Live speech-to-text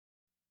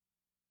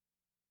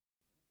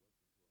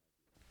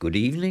Good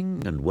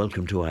evening and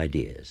welcome to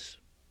Ideas.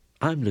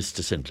 I'm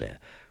Lister Sinclair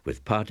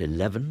with part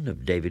 11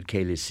 of David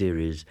Cayley's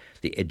series,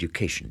 The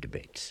Education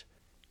Debates.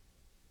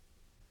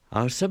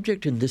 Our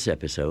subject in this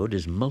episode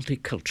is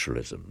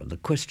multiculturalism and the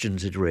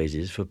questions it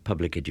raises for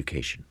public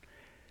education.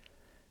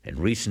 In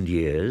recent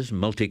years,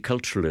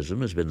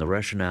 multiculturalism has been the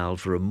rationale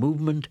for a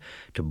movement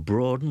to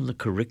broaden the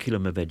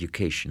curriculum of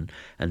education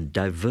and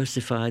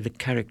diversify the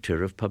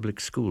character of public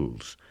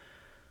schools.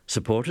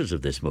 Supporters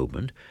of this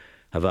movement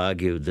have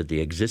argued that the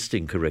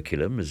existing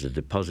curriculum is a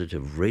deposit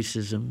of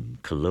racism,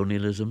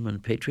 colonialism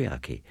and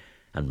patriarchy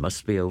and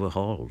must be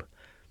overhauled.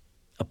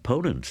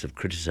 Opponents have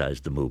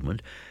criticized the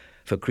movement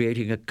for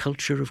creating a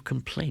culture of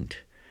complaint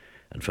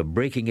and for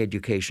breaking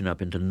education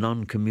up into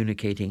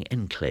non-communicating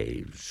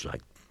enclaves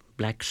like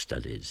black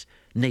studies,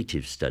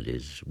 native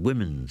studies,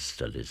 women's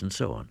studies and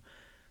so on.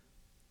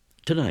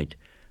 Tonight,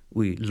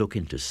 we look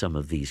into some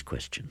of these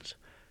questions.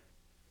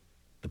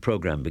 The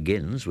program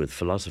begins with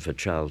philosopher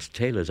Charles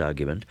Taylor's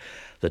argument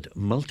that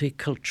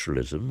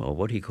multiculturalism, or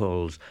what he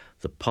calls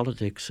the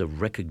politics of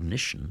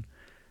recognition,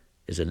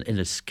 is an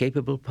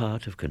inescapable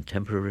part of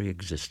contemporary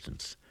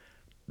existence.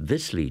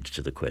 This leads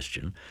to the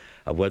question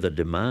of whether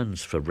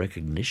demands for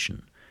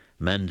recognition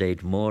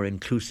mandate more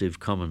inclusive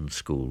common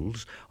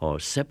schools or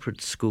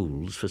separate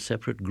schools for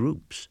separate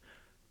groups.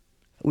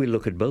 We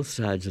look at both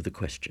sides of the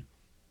question,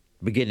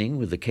 beginning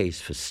with the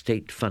case for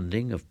state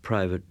funding of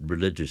private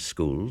religious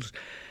schools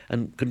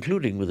and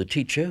concluding with a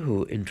teacher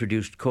who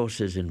introduced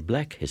courses in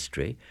black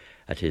history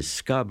at his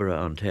Scarborough,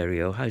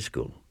 Ontario high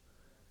school.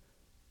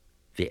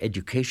 The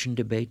Education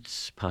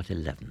Debates, Part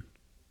 11,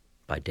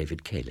 by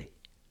David Cayley.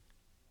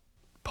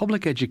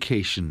 Public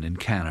education in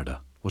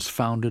Canada was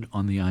founded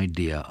on the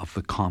idea of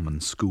the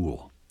common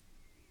school.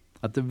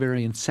 At the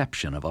very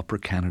inception of Upper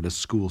Canada's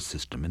school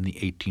system in the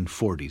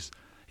 1840s,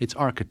 its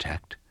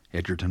architect,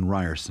 Egerton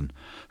Ryerson,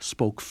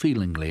 spoke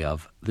feelingly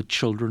of the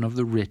children of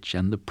the rich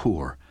and the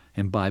poor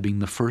imbibing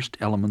the first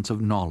elements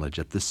of knowledge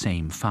at the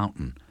same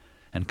fountain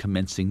and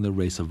commencing the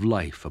race of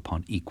life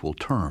upon equal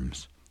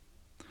terms.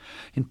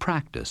 In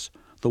practice,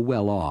 the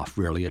well-off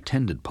rarely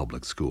attended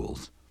public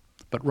schools,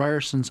 but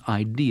Ryerson's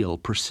ideal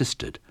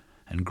persisted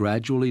and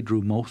gradually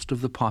drew most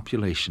of the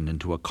population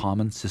into a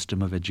common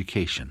system of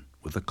education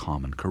with a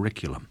common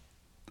curriculum.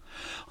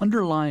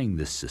 Underlying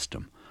this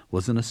system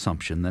was an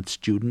assumption that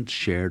students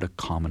shared a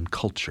common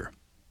culture,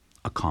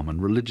 a common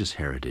religious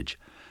heritage,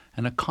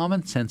 and a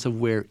common sense of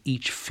where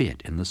each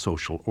fit in the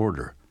social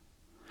order.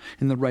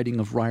 In the writing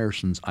of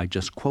Ryerson's I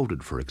just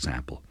quoted, for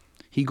example,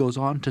 he goes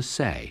on to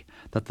say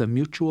that the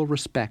mutual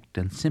respect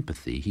and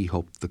sympathy he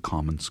hoped the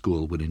common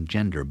school would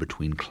engender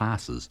between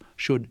classes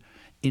should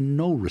in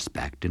no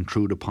respect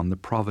intrude upon the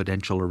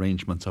providential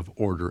arrangements of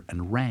order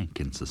and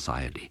rank in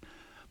society,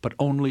 but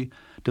only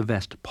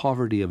divest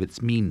poverty of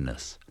its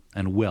meanness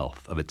and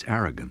wealth of its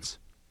arrogance.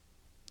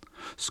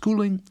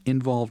 Schooling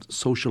involved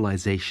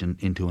socialization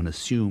into an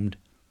assumed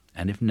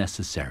and, if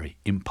necessary,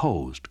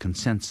 imposed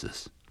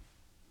consensus.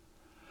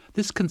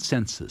 This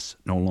consensus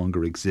no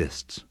longer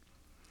exists.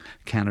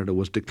 Canada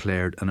was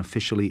declared an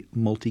officially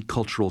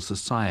multicultural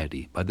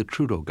society by the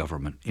Trudeau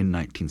government in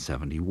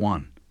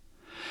 1971.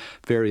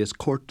 Various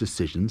court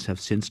decisions have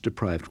since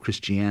deprived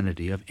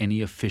Christianity of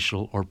any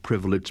official or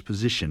privileged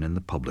position in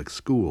the public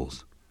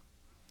schools.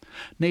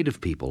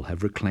 Native people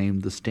have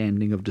reclaimed the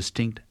standing of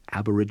distinct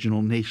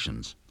Aboriginal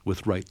nations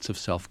with rights of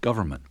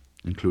self-government,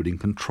 including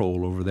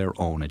control over their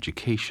own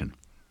education.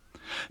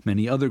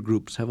 Many other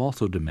groups have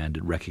also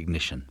demanded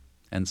recognition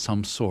and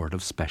some sort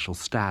of special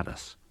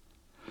status.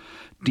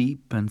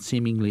 Deep and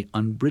seemingly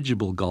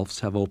unbridgeable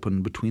gulfs have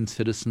opened between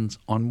citizens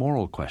on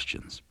moral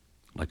questions,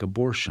 like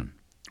abortion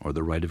or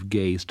the right of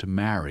gays to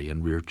marry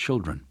and rear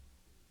children.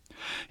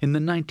 In the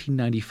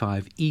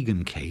 1995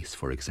 Egan case,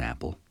 for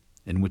example,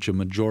 in which a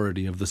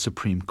majority of the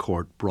Supreme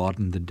Court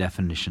broadened the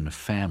definition of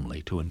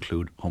family to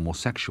include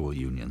homosexual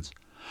unions,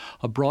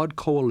 a broad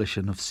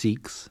coalition of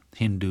Sikhs,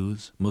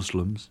 Hindus,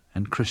 Muslims,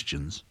 and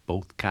Christians,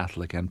 both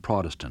Catholic and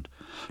Protestant,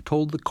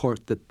 told the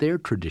court that their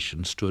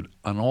tradition stood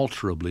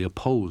unalterably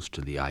opposed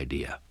to the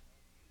idea.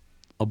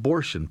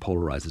 Abortion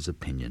polarizes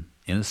opinion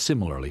in a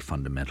similarly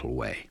fundamental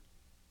way.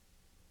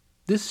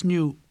 This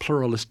new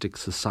pluralistic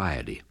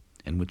society,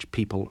 in which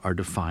people are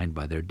defined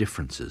by their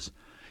differences,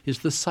 is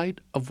the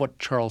site of what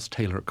Charles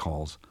Taylor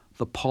calls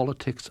the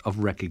politics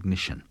of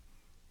recognition.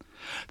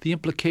 The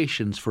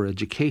implications for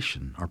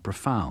education are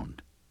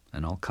profound,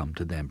 and I'll come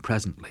to them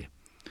presently.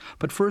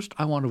 But first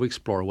I want to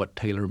explore what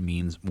Taylor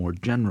means more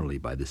generally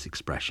by this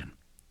expression.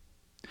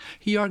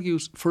 He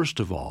argues, first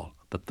of all,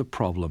 that the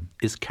problem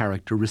is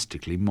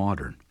characteristically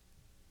modern.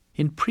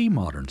 In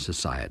pre-modern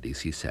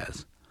societies, he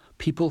says,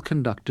 people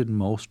conducted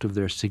most of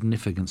their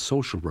significant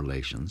social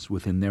relations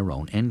within their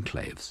own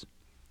enclaves.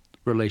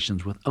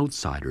 Relations with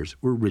outsiders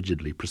were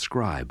rigidly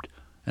prescribed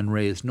and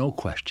raised no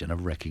question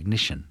of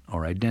recognition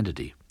or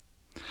identity.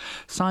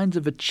 Signs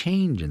of a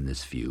change in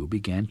this view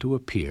began to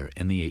appear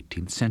in the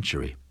 18th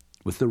century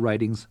with the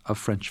writings of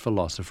French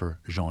philosopher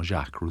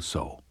Jean-Jacques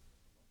Rousseau.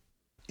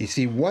 You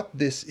see, what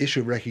this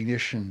issue of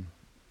recognition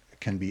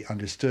can be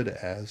understood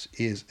as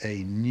is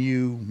a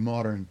new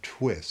modern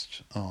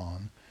twist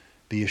on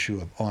the issue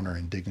of honor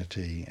and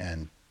dignity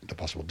and the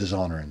possible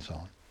dishonor and so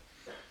on.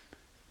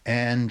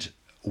 And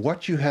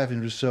what you have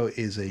in Rousseau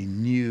is a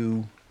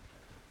new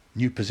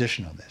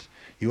position on this.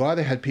 You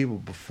either had people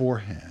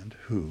beforehand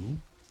who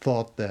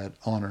thought that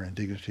honor and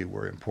dignity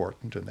were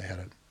important, and they had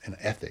an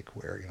ethic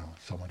where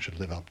someone should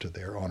live up to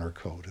their honor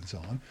code and so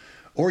on,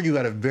 or you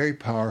had a very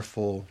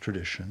powerful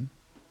tradition,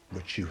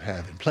 which you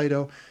have in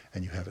Plato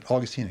and you have in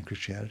Augustine and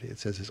Christianity. It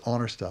says this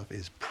honor stuff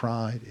is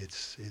pride.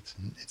 It's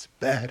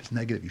bad. It's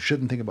negative. You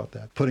shouldn't think about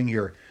that. Putting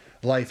your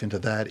life into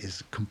that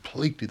is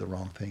completely the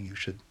wrong thing. You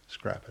should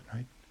scrap it,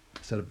 right?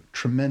 Instead of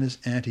tremendous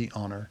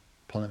anti-honor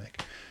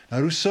polemic. Now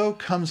Rousseau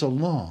comes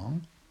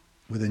along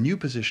with a new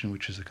position,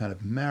 which is a kind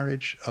of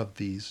marriage of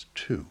these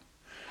two,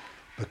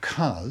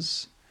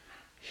 because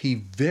he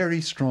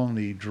very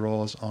strongly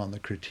draws on the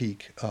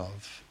critique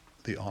of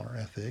the honor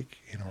ethic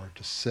in order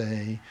to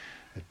say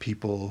that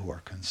people who are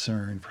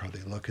concerned for how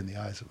they look in the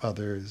eyes of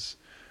others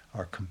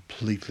are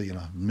completely,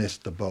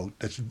 missed the boat.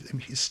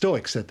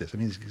 Stoics said this.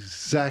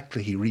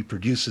 He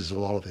reproduces a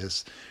lot of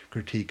this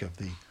critique of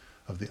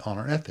the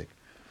honor ethic.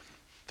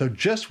 So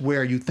just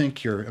where you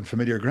think you're on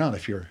familiar ground,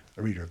 if you're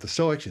a reader of the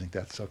Stoics, you think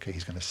that's okay,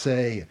 he's going to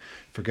say,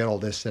 forget all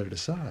this, set it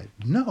aside.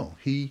 No,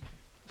 he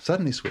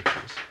suddenly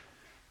switches,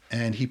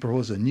 and he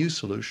proposes a new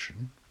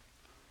solution,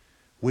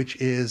 which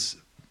is,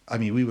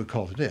 we would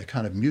call today a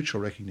kind of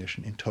mutual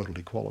recognition in total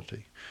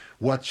equality.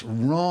 What's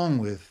wrong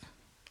with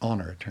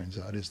honor, it turns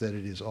out, is that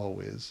it is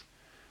always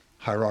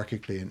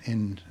hierarchically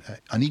and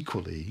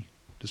unequally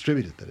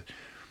distributed.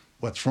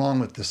 What's wrong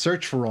with the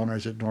search for honor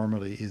is it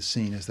normally is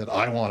seen as that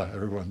I want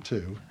everyone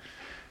to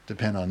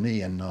depend on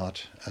me and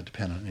not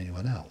depend on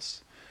anyone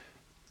else.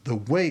 The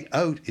way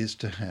out is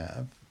to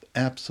have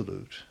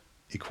absolute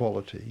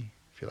equality,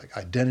 if you like,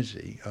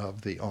 identity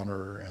of the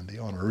honorer and the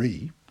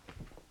honoree.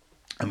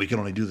 And we can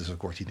only do this, of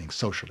course, he thinks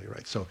socially,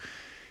 right? So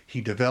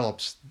he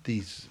develops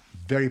these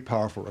very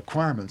powerful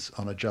requirements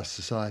on a just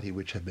society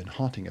which have been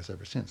haunting us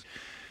ever since,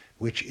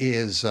 which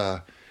is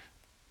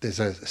there's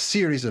a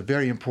series of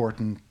very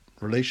important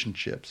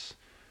relationships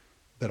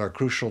that are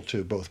crucial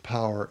to both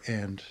power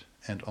and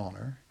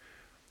honor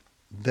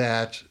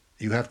that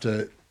you have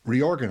to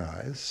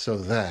reorganize so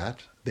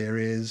that there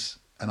is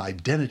an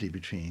identity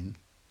between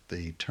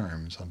the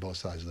terms on both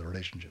sides of the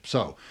relationship.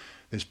 So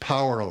there's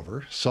power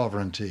over,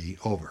 sovereignty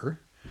over.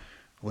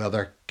 Well,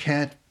 there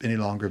can't any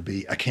longer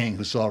be a king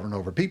who's sovereign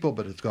over people,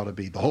 but it's got to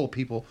be the whole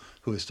people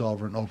who is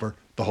sovereign over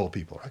the whole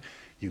people, right?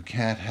 You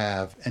can't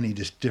have any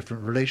just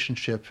different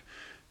relationship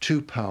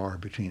to power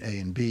between A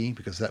and B,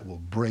 because that will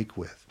break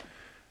with.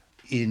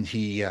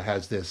 He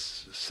has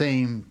this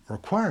same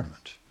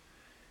requirement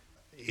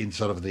in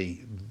sort of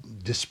the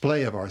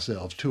display of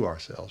ourselves to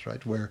ourselves,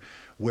 right?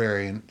 Where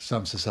in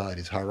some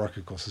societies,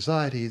 hierarchical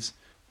societies,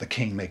 the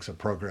king makes a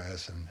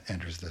progress and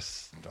enters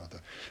this, the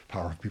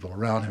power of people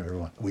around him.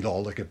 Everyone, we'd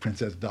all look at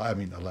Princess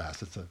Di.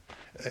 Alas, it's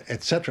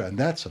etc. and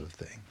that sort of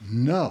thing.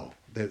 No,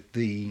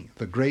 the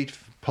great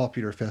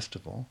popular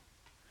festival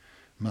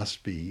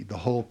must be the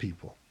whole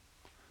people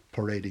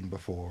parading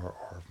before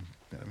or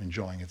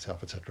enjoying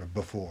itself, etc.,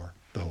 before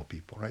the whole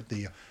people, right?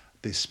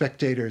 The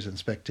spectators and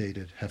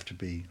spectated have to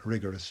be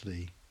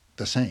rigorously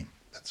the same.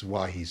 That's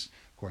why he's,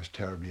 of course,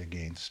 terribly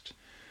against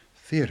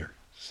theater.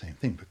 Same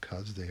thing,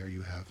 because there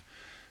you have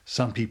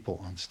some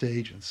people on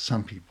stage and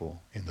some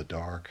people in the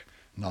dark,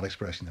 not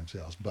expressing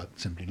themselves, but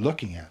simply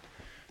looking at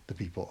the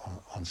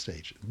people on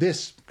stage.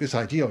 This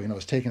ideal,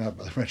 was taken up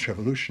by the French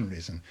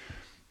revolutionaries, and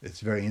it's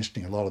very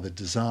interesting. A lot of the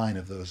design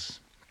of those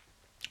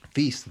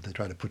feasts that they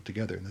try to put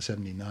together in the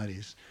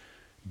 1790s,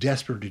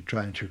 desperately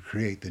trying to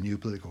create the new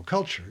political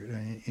culture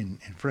in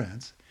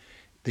France.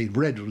 They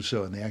read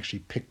Rousseau and they actually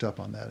picked up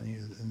on that.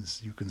 And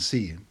you can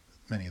see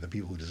many of the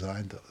people who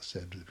designed those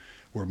said,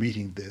 we're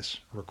meeting this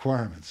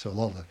requirement. So a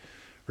lot of the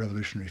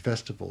revolutionary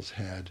festivals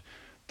had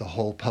the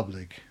whole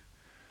public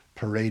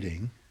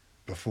parading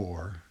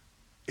before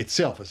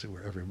itself, as it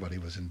were. Everybody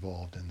was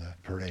involved in the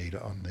parade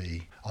on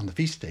the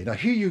feast day. Now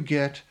here you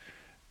get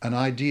an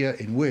idea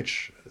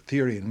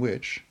theory in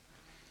which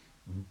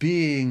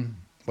being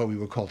what we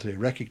would call today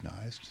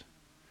recognized,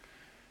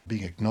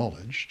 being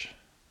acknowledged,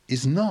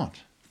 is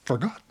not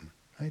forgotten,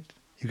 right?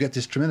 You get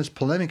this tremendous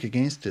polemic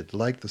against it,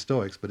 like the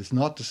Stoics, but it's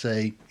not to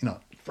say,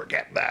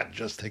 forget that,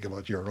 just think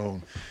about your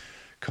own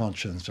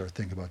conscience or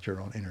think about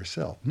your own inner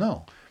self.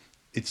 No,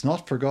 it's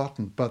not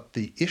forgotten, but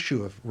the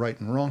issue of right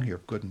and wrong here,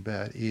 of good and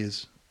bad,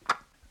 is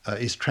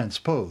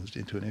transposed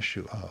into an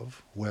issue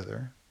of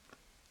whether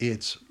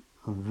it's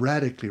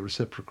radically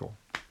reciprocal,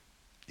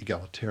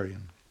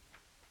 egalitarian,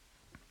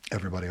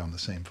 everybody on the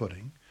same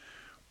footing,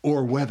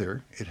 or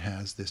whether it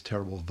has this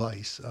terrible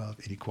vice of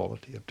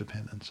inequality, of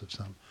dependence of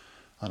some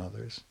on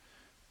others.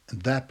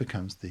 And that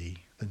becomes the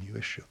new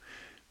issue.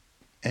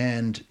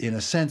 And in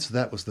a sense,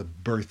 that was the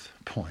birth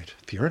point,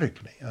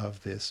 theoretically,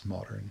 of this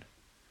modern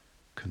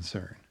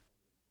concern.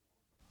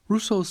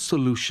 Rousseau's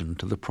solution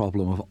to the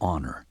problem of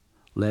honor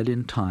led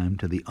in time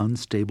to the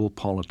unstable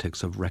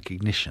politics of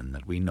recognition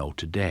that we know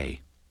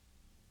today.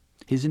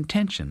 His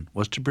intention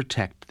was to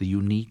protect the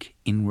unique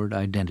inward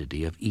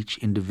identity of each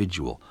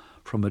individual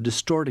from a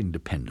distorting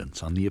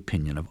dependence on the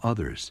opinion of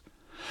others.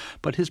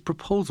 But his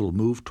proposal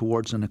moved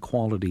towards an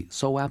equality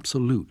so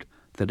absolute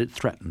that it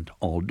threatened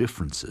all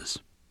differences.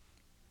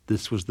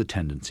 This was the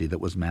tendency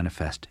that was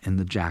manifest in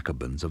the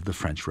Jacobins of the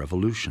French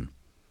Revolution,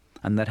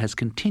 and that has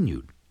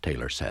continued,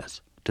 Taylor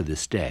says, to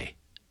this day.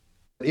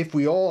 If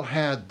we all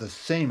had the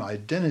same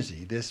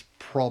identity, this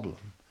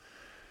problem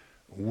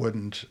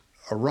wouldn't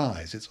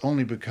arise. It's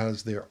only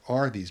because there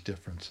are these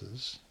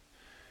differences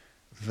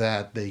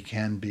that they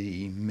can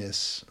be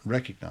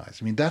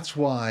misrecognized. I mean, that's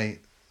why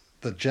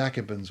the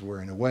Jacobins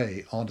were, in a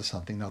way, onto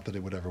something, not that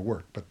it would ever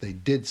work, but they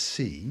did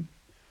see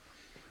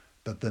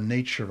that the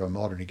nature of a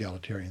modern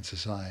egalitarian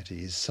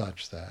society is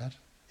such that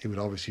it would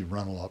obviously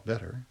run a lot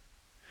better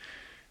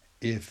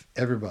if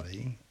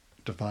everybody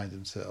defined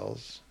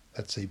themselves,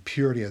 let's say,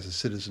 purely as a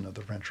citizen of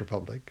the French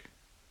Republic,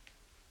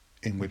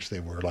 in which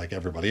they were like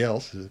everybody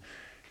else,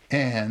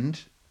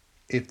 and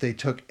if they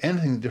took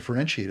anything that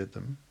differentiated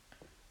them,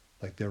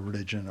 like their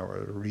religion or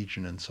a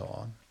region and so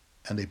on,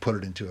 and they put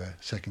it into a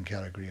second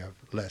category of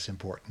less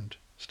important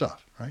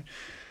stuff, right?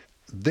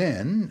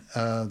 Then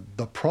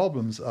the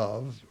problems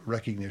of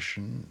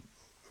recognition,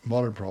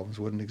 modern problems,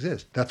 wouldn't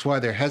exist. That's why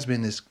there has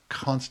been this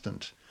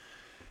constant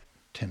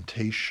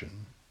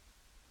temptation,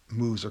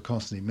 moves are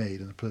constantly made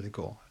in the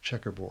political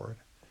checkerboard,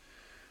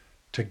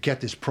 to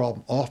get this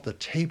problem off the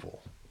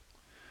table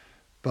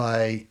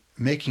by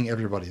making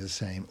everybody the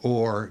same,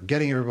 or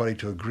getting everybody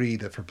to agree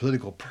that for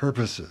political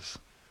purposes,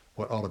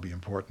 what ought to be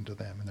important to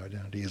them in their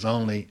identity is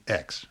only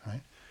X,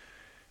 right?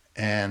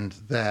 And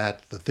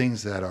that the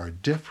things that are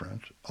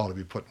different ought to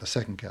be put in the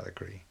second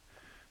category,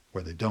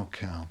 where they don't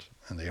count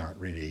and they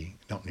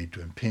don't need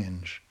to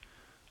impinge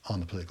on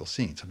the political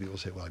scene. Some people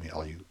say, well, I mean,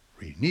 all you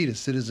really need as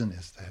citizen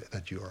is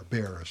that you are a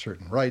bearer of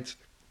certain rights.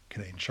 The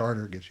Canadian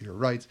Charter gives you your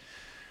rights.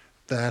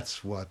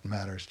 That's what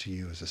matters to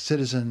you as a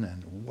citizen,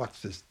 and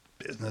what's this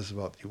business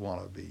about you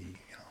want to be,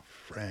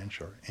 French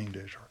or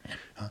English,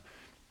 or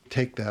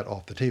take that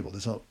off the table.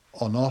 There's an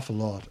awful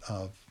lot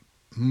of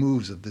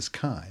moves of this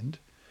kind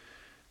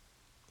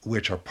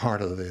which are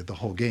part of the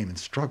whole game and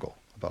struggle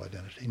about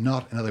identity.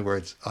 Not, in other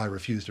words, I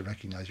refuse to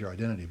recognize your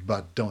identity,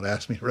 but don't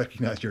ask me to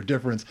recognize your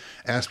difference.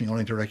 Ask me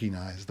only to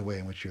recognize the way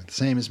in which you're the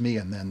same as me,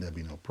 and then there'll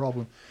be no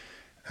problem.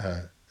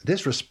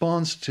 This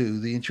responds to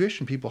the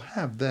intuition people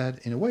have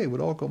that, in a way, it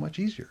would all go much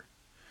easier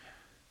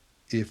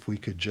if we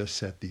could just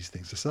set these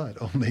things aside.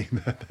 Only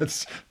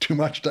that's too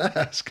much to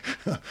ask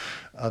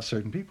of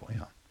certain people,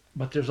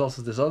 But there's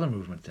also this other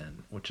movement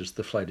then, which is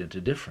the flight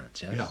into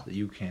difference, yes? Yeah. That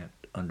you can't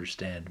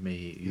understand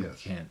me, you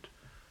Yes. can't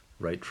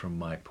write from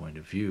my point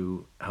of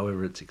view,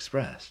 however it's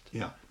expressed.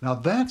 Yeah. Now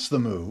that's the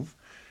move,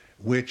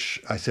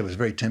 which I said was a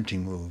very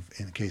tempting move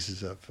in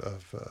cases of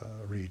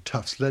really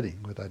tough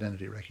sledding with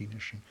identity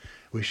recognition,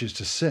 which is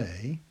to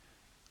say,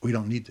 we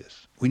don't need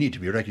this. We need to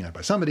be recognized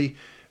by somebody,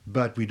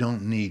 but we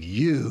don't need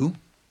you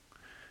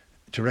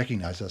to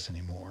recognize us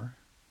anymore.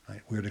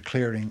 Right? We're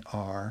declaring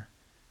our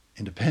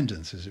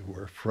independence, as it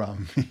were,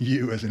 from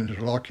you as an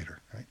interlocutor.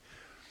 Right?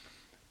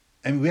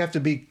 And we have to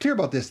be clear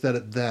about this,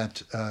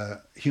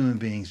 that human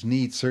beings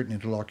need certain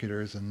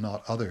interlocutors and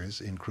not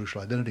others in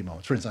crucial identity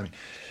moments. For instance,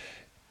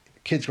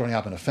 kids growing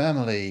up in a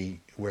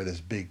family where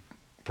there's big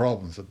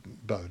problems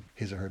about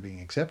his or her being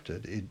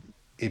accepted,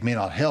 it may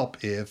not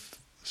help if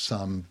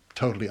some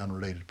totally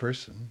unrelated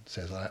person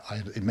says,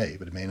 it may,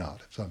 but it may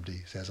not. If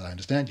somebody says, I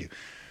understand you.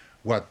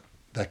 What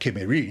that kid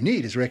may really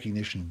need is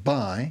recognition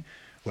by,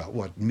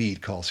 what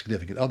Mead calls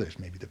significant others,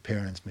 maybe the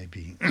parents,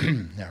 maybe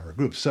narrower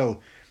groups. So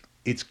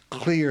it's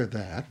clear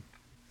that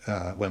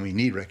when we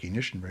need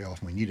recognition, very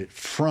often we need it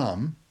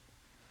from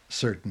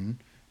certain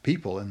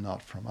people and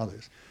not from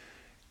others.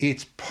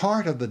 It's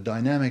part of the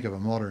dynamic of a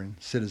modern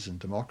citizen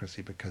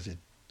democracy because it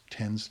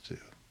tends to,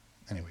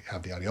 anyway,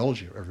 have the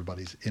ideology of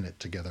everybody's in it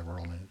together, we're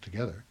all in it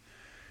together.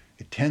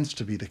 It tends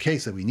to be the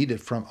case that we need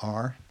it from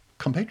our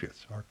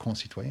compatriots, our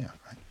concitoyens,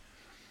 right?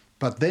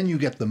 But then you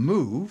get the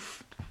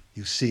move,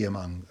 you see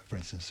among, for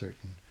instance,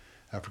 certain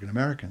African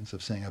Americans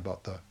of saying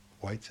about the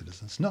white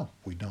citizens, no,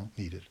 we don't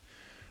need it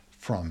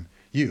from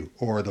you.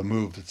 Or the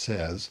move that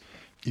says,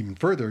 even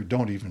further,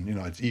 don't even,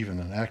 it's even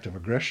an act of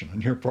aggression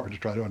on your part to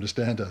try to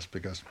understand us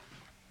because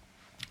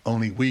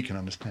only we can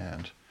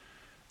understand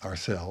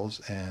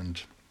ourselves,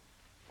 and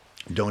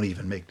don't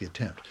even make the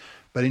attempt.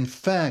 But in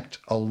fact,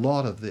 a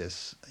lot of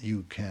this,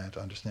 you can't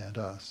understand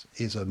us,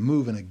 is a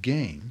move in a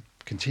game,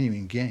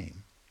 continuing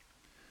game,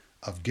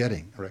 of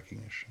getting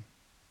recognition.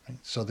 Right?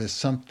 So there's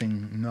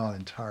something not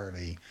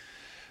entirely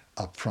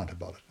upfront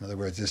about it. In other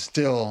words, there's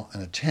still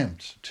an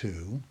attempt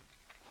to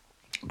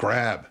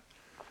grab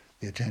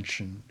the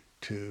attention,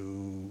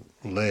 to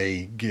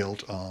lay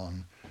guilt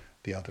on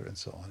the other and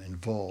so on,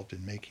 involved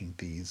in making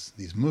these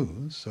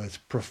moves. So it's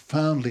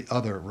profoundly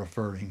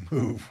other-referring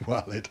move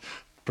while it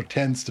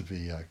pretends to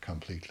be a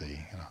completely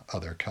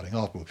other cutting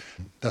off move.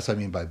 That's what I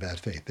mean by bad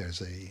faith.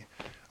 There's a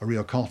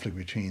real conflict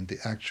between the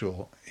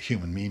actual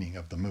human meaning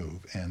of the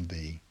move and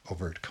the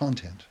overt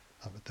content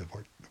of it, the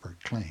overt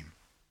claim.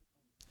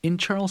 In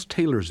Charles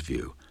Taylor's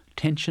view,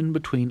 tension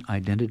between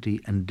identity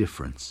and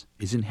difference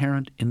is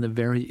inherent in the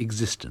very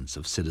existence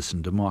of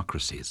citizen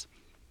democracies.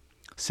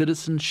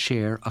 Citizens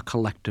share a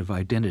collective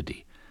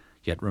identity,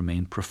 yet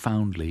remain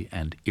profoundly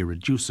and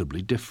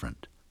irreducibly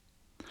different.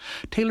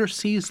 Taylor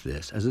sees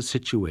this as a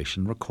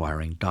situation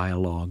requiring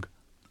dialogue,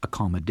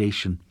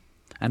 accommodation,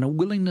 and a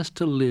willingness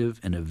to live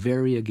in a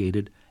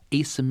variegated,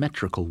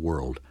 asymmetrical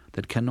world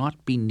that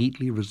cannot be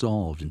neatly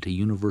resolved into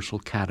universal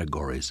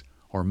categories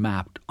or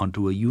mapped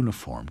onto a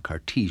uniform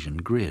Cartesian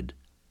grid.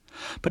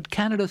 But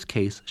Canada's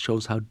case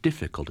shows how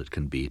difficult it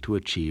can be to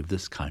achieve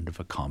this kind of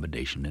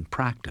accommodation in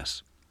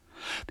practice.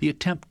 The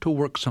attempt to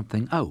work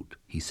something out,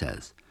 he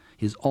says,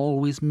 is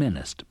always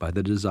menaced by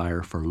the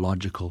desire for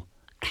logical,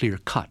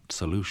 clear-cut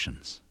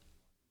solutions.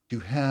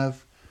 You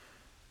have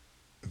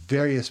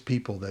various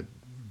people that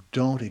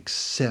don't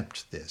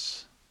accept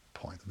this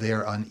point. They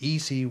are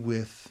uneasy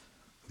with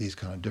these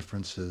kind of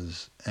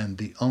differences, and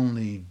the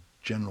only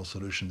general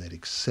solution they'd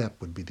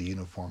accept would be the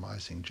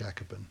uniformizing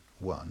Jacobin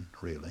one,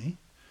 really.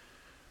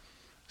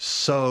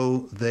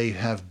 So they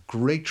have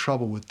great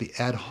trouble with the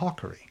ad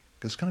hocery.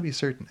 There's going to be a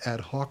certain ad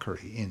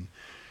hocery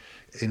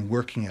in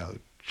working out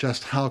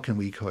just how can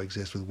we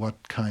coexist with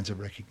what kinds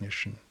of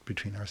recognition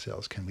between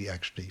ourselves can we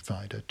actually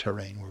find a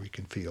terrain where we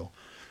can feel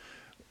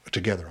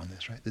together on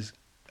this, right?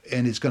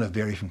 And it's going to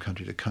vary from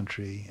country to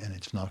country, and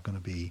it's not going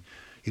to be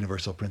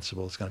universal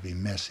principle. It's going to be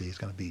messy. It's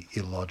going to be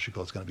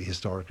illogical. It's going to be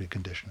historically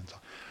conditioned and so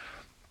on.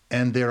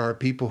 And there are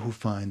people who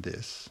find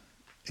this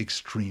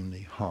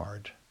extremely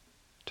hard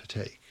to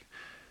take,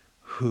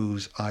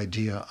 whose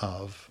idea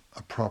of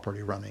a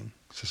properly running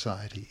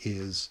society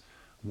is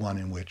one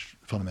in which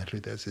fundamentally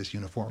there's this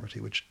uniformity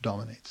which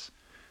dominates.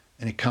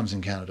 And it comes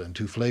in Canada in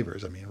two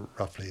flavors. I mean,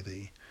 roughly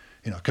the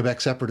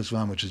Quebec separatist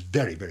one, which is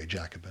very, very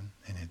Jacobin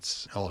in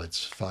all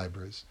its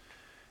fibers.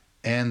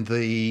 And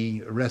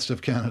the rest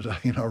of Canada,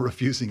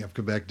 refusing of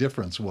Quebec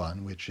difference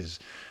one, which is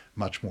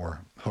much more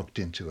hooked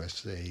into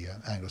as the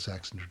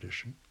Anglo-Saxon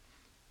tradition.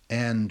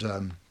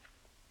 And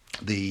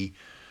the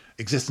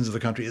existence of the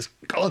country is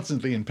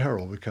constantly in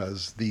peril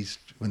because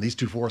when these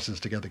two forces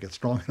together get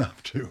strong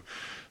enough to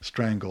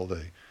strangle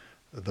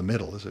the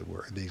middle, as it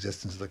were, the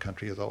existence of the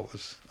country is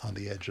always on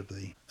the edge of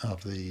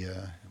the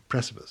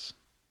precipice.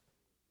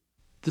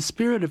 The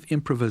spirit of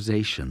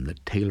improvisation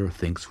that Taylor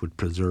thinks would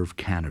preserve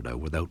Canada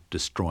without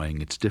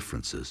destroying its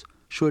differences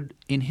should,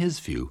 in his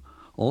view,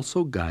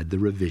 also guide the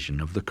revision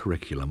of the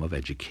curriculum of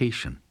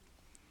education.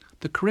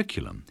 The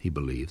curriculum, he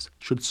believes,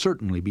 should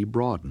certainly be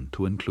broadened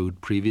to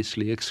include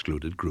previously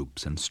excluded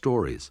groups and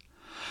stories,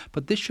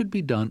 but this should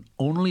be done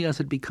only as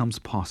it becomes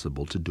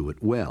possible to do it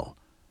well,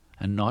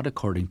 and not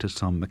according to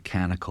some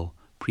mechanical,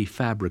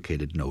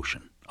 prefabricated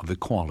notion of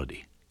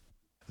equality.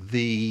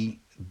 The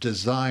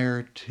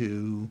desire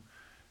to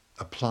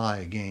apply,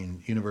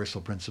 again,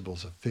 universal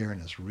principles of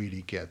fairness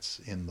really gets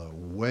in the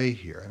way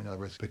here. In other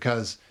words,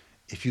 because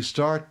if you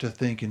start to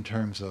think in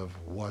terms of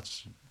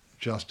what's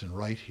just and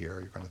right here,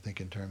 you're going to think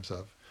in terms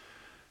of,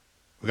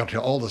 we've got to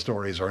tell all the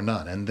stories or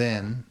none, and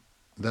then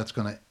that's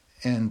going to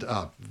end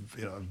up,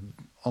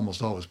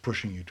 almost always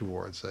pushing you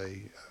towards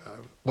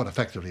what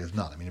effectively is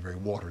none. I mean, a very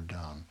watered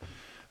down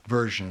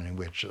version in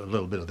which a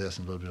little bit of this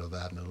and a little bit of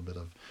that and a little bit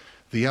of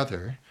the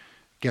other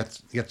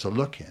gets a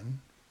look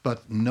in,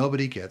 but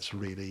nobody gets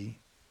really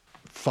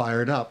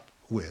fired up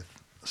with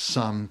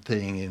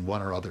something in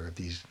one or other of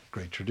these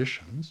great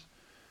traditions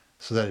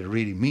so that it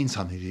really means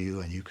something to you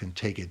and you can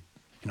take it,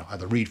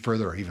 either read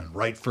further or even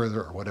write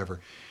further or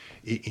whatever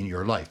in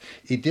your life.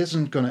 It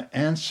isn't going to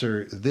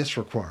answer this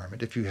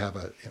requirement if you have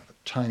a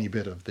tiny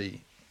bit of the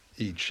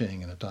I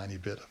Ching and a tiny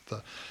bit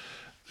of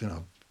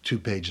the, 2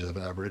 pages of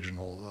an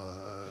Aboriginal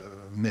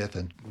myth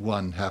and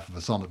one half of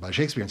a sonnet by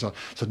Shakespeare and so on.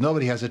 So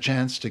nobody has a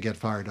chance to get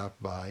fired up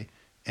by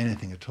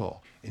anything at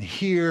all. And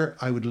here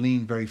I would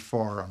lean very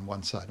far on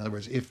one side. In other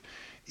words,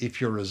 if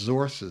your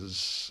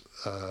resources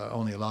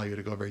only allow you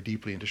to go very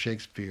deeply into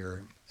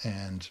Shakespeare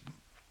and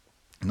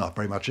not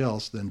very much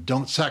else, then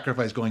don't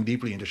sacrifice going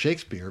deeply into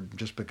Shakespeare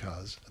just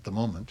because at the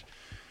moment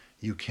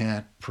you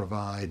can't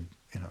provide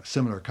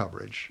similar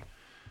coverage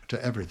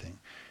to everything.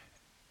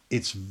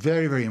 It's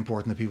very, very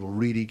important that people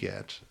really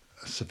get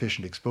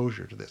sufficient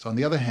exposure to this. On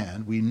the other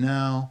hand, we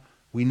now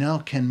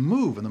can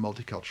move in the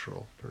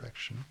multicultural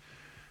direction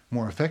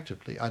more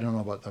effectively. I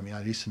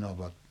used to know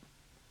about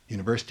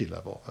university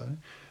level,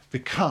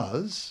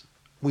 because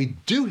we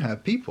do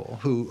have people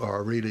who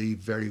are really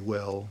very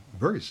well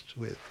versed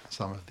with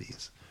some of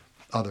these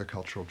other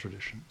cultural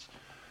traditions,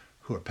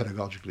 who are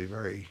pedagogically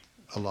very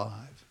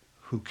alive,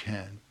 who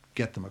can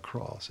get them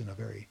across in a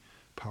very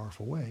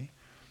powerful way,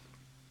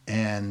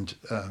 and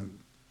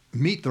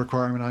meet the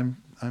requirement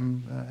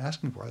I'm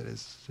asking for. That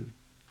is,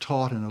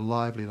 taught in a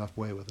lively enough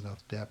way with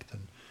enough depth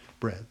and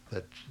breadth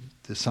that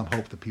there's some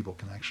hope that people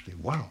can actually,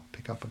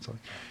 pick up on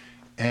something.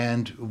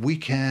 And we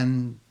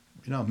can,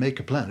 make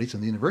a plan, at least in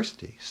the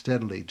university,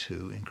 steadily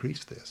to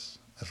increase this,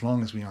 as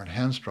long as we aren't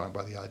hamstrung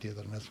by the idea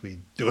that unless we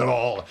do it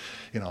all,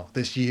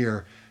 this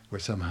year, we're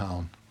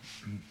somehow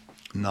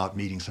not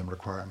meeting some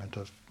requirement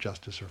of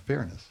justice or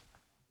fairness.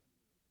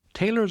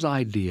 Taylor's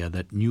idea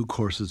that new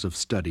courses of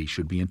study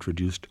should be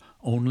introduced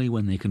only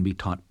when they can be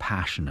taught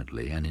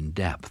passionately and in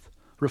depth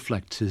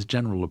reflects his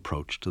general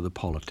approach to the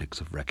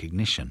politics of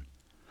recognition.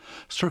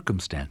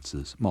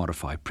 Circumstances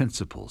modify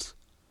principles.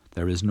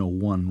 There is no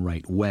one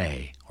right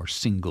way or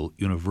single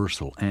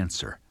universal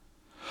answer.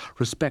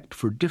 Respect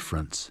for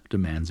difference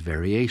demands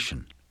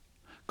variation.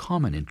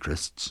 Common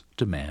interests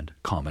demand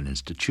common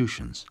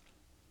institutions.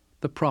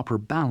 The proper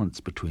balance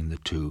between the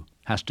two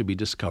has to be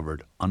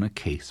discovered on a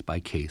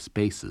case-by-case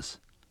basis.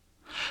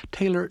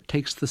 Taylor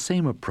takes the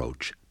same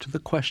approach to the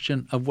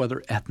question of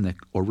whether ethnic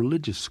or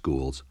religious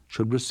schools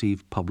should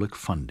receive public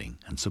funding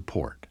and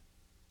support.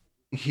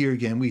 Here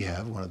again we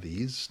have one of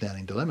these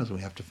standing dilemmas. We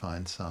have to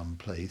find some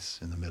place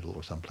in the middle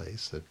or some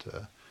place that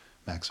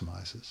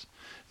maximizes.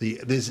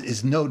 There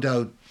is no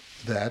doubt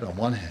that, on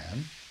one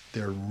hand,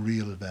 there are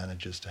real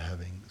advantages to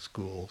having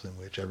schools in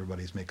which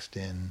everybody's mixed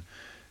in.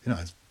 You know,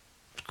 it's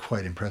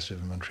quite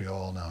impressive in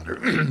Montreal now under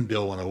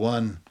Bill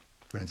 101,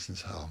 for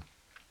instance, how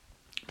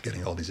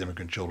getting all these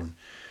immigrant children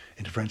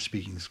into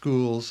French-speaking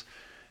schools,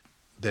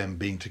 them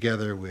being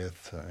together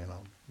with,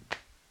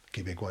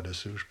 Québécois de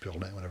souche, pur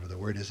lain, whatever the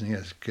word is, and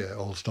yes,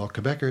 old stock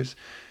Quebecers,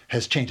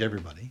 has changed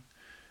everybody.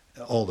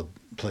 All the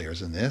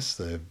players in this,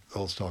 the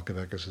old stock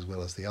Quebecers as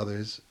well as the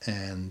others,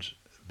 and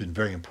been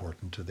very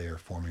important to their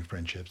forming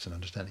friendships and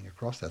understanding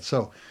across that.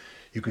 So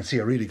you can see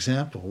a real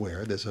example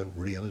where there's a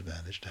real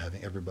advantage to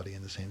having everybody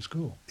in the same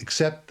school.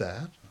 Except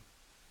that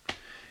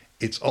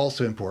it's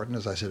also important,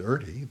 as I said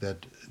early,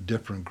 that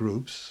different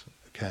groups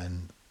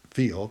can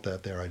feel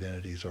that their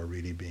identities are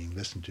really being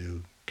listened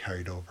to,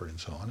 carried over, and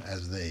so on,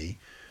 as they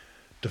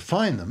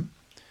define them.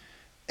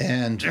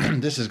 And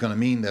this is going to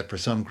mean that for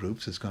some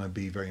groups it's going to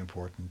be very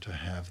important to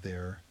have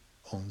their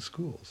own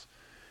schools.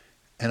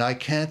 And I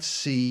can't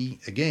see,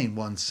 again,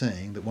 one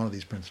saying that one of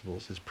these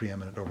principles is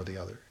preeminent over the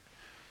other,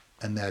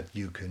 and that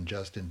you can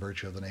just, in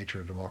virtue of the nature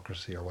of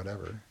democracy or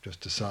whatever,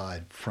 just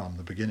decide from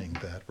the beginning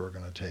that we're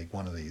going to take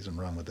one of these and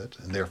run with it,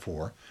 and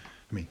therefore,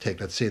 take,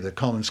 let's say, the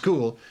common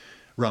school,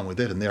 run with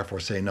it, and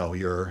therefore say, no,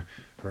 your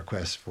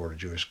request for a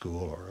Jewish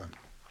school or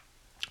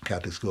a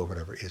Catholic school or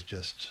whatever is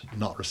just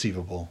not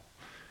receivable.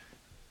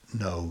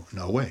 No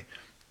way.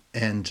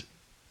 And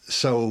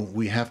so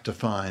we have to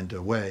find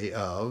a way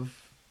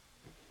of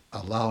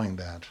allowing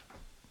that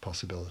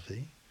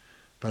possibility.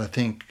 But I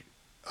think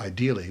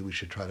ideally we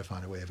should try to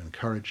find a way of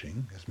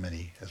encouraging as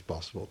many as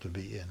possible to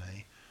be in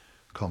a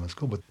common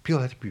school. But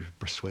people have to be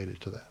persuaded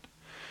to that.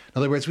 In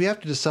other words, we have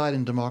to decide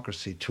in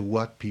democracy to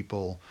what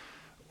people,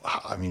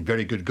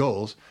 very good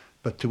goals,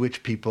 but to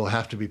which people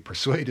have to be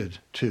persuaded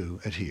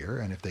to adhere.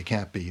 And if they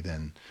can't be,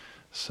 then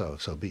so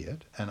be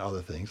it. And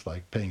other things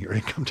like paying your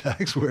income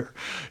tax, where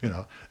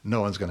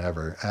no one's going to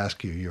ever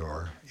ask you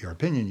your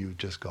opinion. You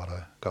just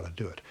gotta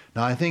do it.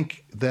 Now I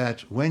think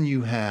that when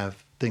you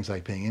have things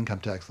like paying income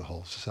tax, the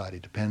whole society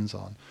depends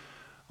on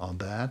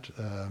that.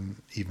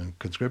 Even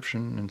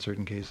conscription in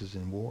certain cases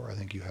in war, I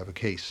think you have a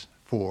case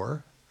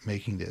for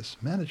making this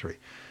mandatory.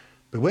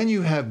 But when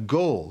you have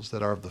goals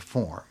that are of the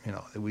form,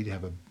 we'd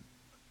have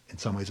in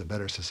some ways a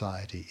better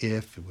society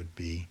if it would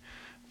be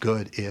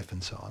good if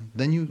and so on,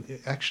 then you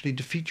actually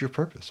defeat your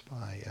purpose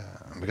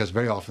because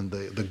very often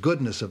the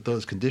goodness of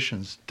those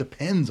conditions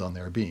depends on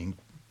their being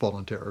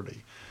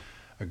voluntarily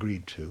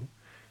agreed to.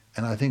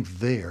 And I think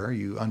there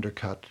you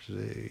undercut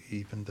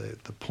even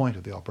the point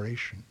of the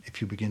operation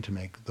if you begin to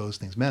make those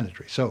things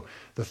mandatory. So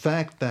the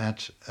fact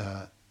that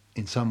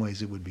in some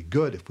ways it would be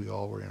good if we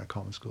all were in a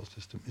common school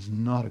system is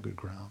not a good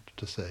ground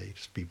to say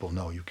to people,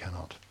 no, you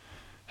cannot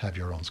have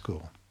your own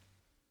school.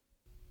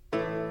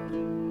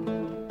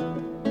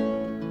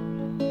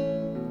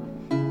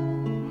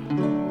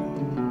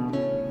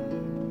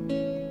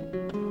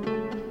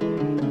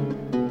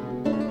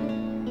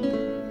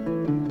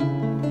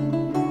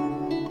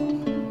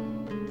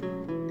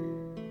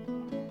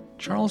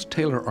 Charles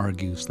Taylor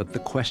argues that the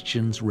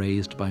questions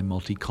raised by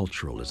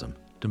multiculturalism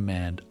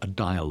demand a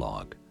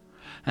dialogue,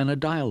 and a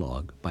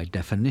dialogue, by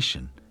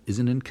definition, is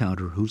an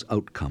encounter whose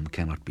outcome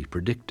cannot be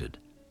predicted.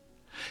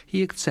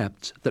 He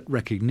accepts that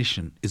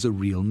recognition is a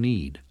real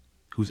need,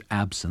 whose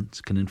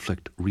absence can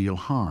inflict real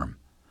harm,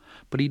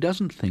 but he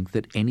doesn't think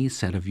that any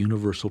set of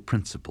universal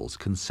principles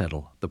can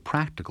settle the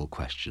practical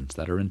questions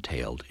that are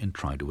entailed in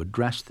trying to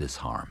address this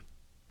harm.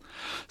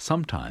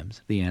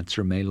 Sometimes the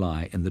answer may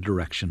lie in the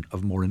direction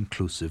of more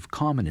inclusive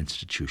common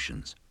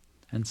institutions,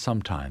 and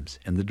sometimes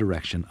in the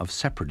direction of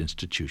separate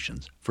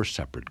institutions for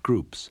separate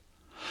groups.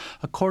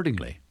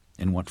 Accordingly,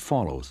 in what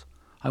follows,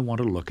 I want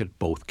to look at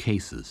both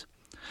cases,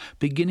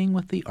 beginning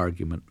with the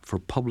argument for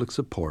public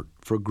support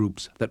for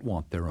groups that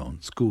want their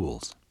own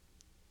schools.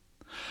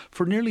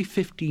 For nearly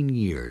 15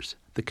 years,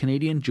 the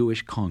Canadian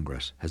Jewish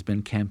Congress has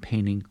been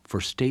campaigning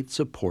for state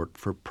support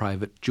for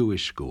private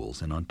Jewish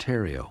schools in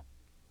Ontario.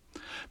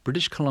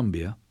 British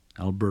Columbia,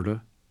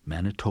 Alberta,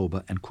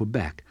 Manitoba, and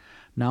Quebec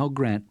now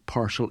grant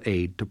partial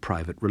aid to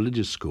private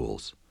religious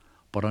schools,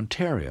 but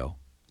Ontario,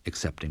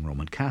 excepting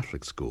Roman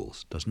Catholic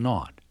schools, does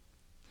not.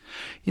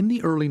 In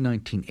the early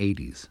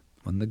 1980s,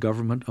 when the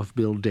government of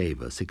Bill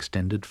Davis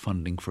extended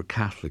funding for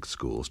Catholic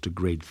schools to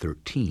grade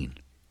 13.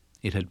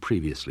 It had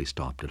previously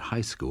stopped at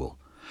high school.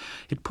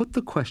 It put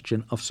the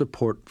question of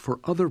support for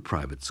other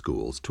private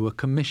schools to a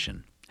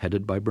commission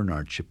headed by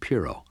Bernard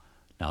Shapiro,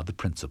 now the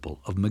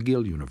principal of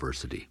McGill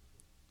University.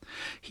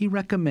 He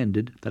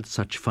recommended that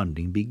such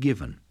funding be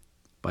given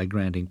by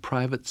granting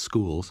private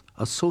schools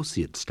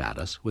associate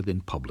status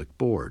within public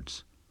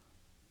boards.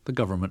 The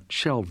government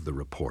shelved the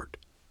report.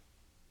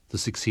 The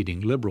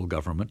succeeding Liberal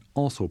government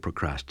also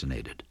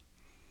procrastinated.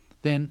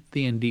 Then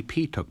the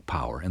NDP took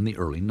power in the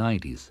early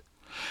 90s.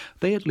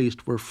 They at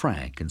least were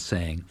frank in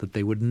saying that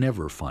they would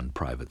never fund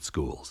private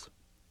schools.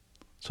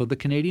 So the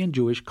Canadian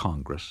Jewish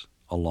Congress,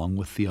 along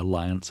with the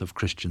Alliance of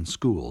Christian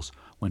Schools,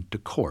 went to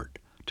court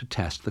to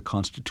test the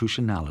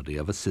constitutionality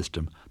of a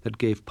system that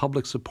gave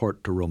public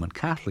support to Roman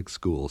Catholic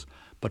schools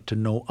but to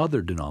no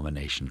other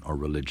denomination or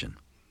religion.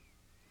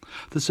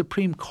 The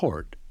Supreme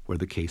Court, where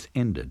the case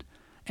ended,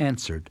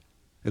 answered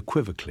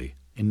equivocally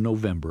in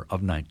November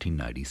of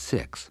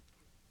 1996.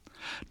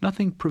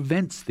 Nothing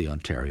prevents the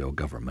Ontario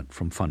government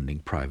from funding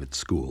private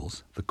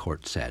schools, the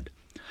court said,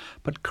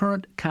 but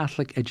current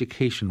Catholic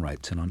education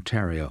rights in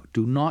Ontario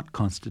do not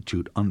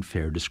constitute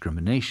unfair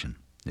discrimination,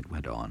 it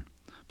went on,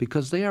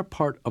 because they are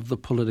part of the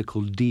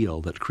political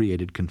deal that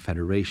created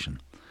Confederation,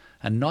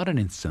 and not an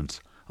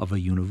instance of a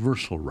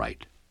universal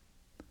right.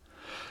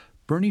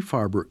 Bernie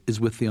Farber is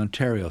with the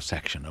Ontario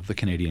section of the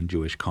Canadian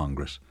Jewish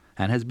Congress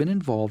and has been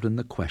involved in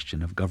the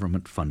question of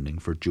government funding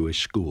for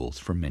Jewish schools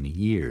for many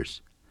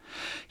years.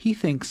 He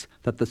thinks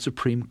that the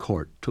Supreme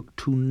Court took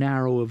too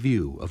narrow a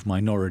view of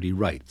minority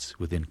rights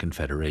within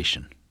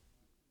Confederation.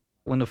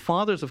 When the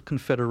Fathers of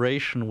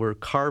Confederation were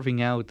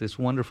carving out this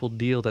wonderful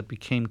deal that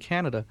became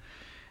Canada,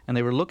 and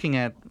they were looking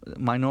at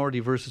minority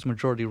versus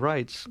majority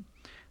rights,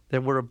 there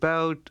were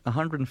about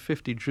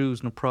 150 Jews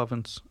in the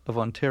province of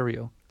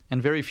Ontario,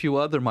 and very few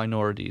other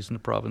minorities in the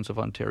province of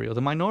Ontario.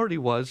 The minority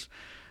was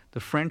the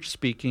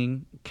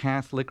French-speaking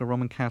Catholic or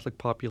Roman Catholic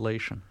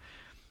population.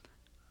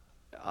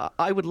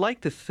 I would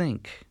like to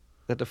think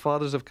that the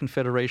Fathers of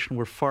Confederation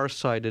were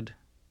far-sighted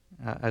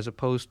as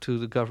opposed to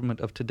the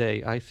government of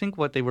today. I think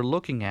what they were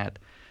looking at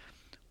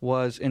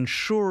was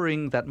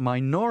ensuring that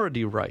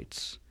minority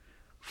rights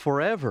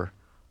forever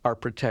are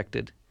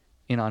protected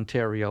in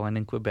Ontario and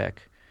in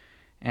Quebec.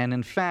 And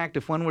in fact,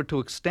 if one were to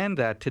extend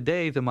that,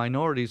 today the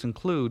minorities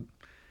include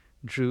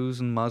Jews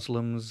and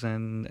Muslims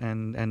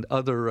and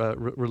other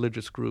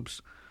religious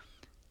groups.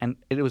 And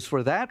it was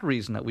for that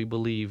reason that we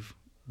believe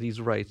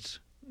these rights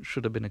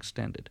should have been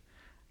extended.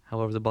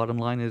 However, the bottom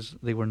line is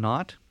they were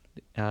not.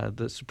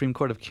 The Supreme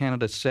Court of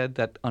Canada said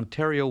that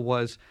Ontario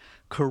was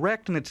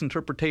correct in its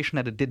interpretation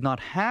that it did not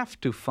have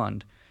to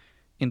fund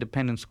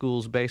independent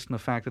schools based on the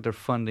fact that they're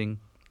funding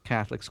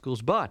Catholic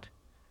schools. But,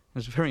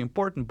 it's a very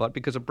important but,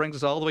 because it brings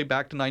us all the way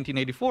back to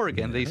 1984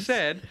 again. Yes, they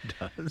said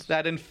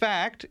that, in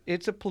fact,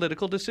 it's a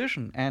political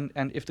decision. And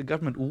if the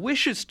government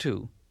wishes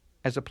to,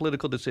 as a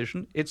political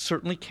decision, it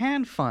certainly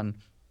can fund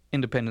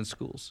independent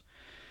schools.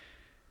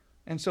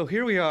 And so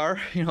here we are,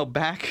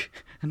 back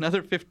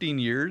another 15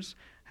 years,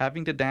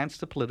 having to dance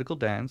the political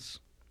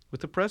dance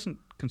with the present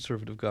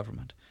Conservative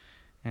government.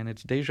 And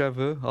it's déjà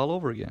vu all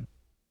over again.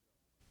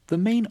 The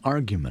main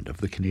argument of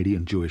the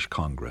Canadian Jewish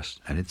Congress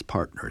and its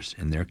partners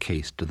in their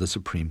case to the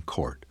Supreme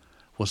Court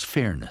was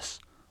fairness,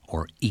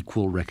 or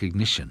equal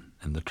recognition,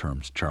 in the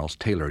terms Charles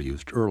Taylor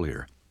used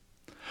earlier.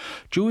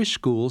 Jewish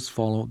schools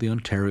follow the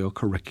Ontario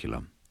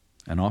curriculum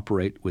and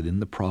operate within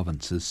the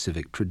province's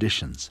civic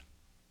traditions.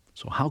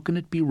 So how can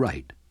it be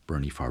right,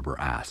 Bernie Farber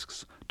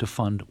asks, to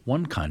fund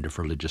one kind of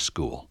religious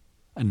school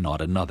and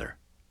not another?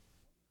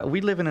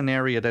 We live in an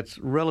area that's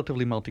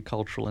relatively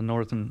multicultural in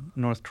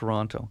North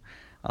Toronto.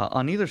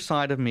 On either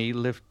side of me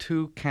live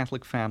two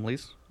Catholic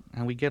families,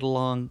 and we get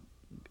along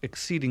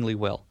exceedingly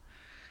well.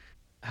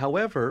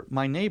 However,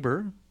 my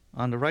neighbor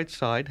on the right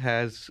side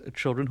has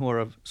children who are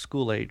of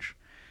school age,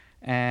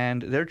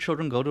 and their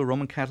children go to a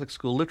Roman Catholic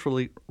school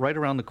literally right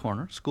around the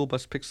corner. School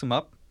bus picks them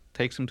up,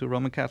 takes them to a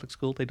Roman Catholic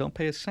school. They don't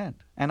pay a cent.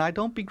 And I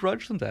don't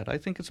begrudge them that. I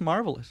think it's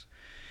marvelous.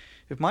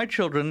 If my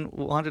children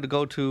wanted to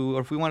go to,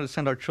 or if we wanted to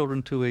send our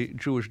children to a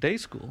Jewish day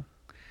school,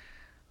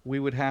 we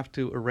would have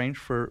to arrange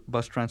for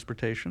bus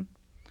transportation.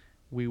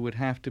 We would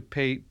have to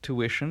pay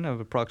tuition of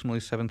approximately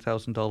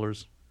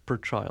 $7,000 per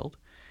child.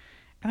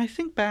 And I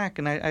think back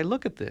and I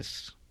look at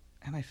this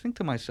and I think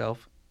to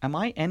myself, am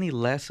I any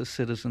less a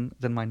citizen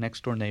than my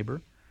next door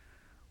neighbor?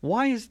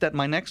 Why is it that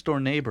my next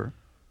door neighbor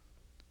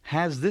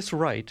has this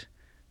right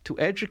to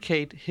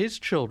educate his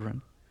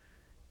children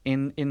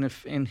in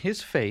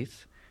his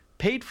faith,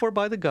 paid for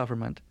by the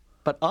government,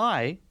 but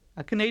I,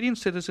 a Canadian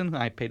citizen,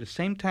 I pay the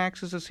same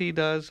taxes as he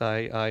does,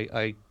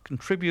 I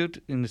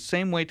contribute in the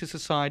same way to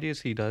society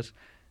as he does,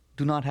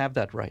 do not have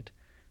that right.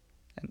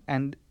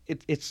 And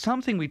it's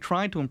something we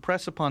try to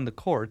impress upon the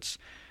courts.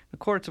 The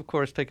courts, of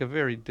course, take a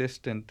very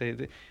distant...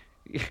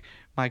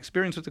 my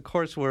experience with the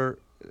courts were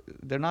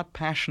they're not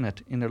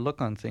passionate in their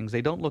look on things.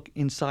 They don't look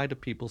inside of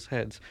people's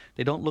heads.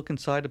 They don't look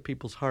inside of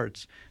people's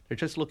hearts. They're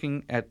just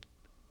looking at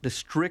the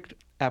strict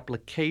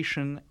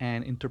application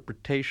and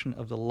interpretation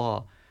of the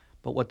law.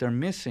 But what they're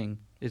missing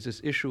is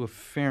this issue of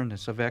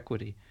fairness, of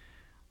equity.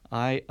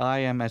 I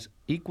am as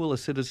equal a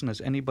citizen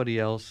as anybody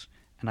else,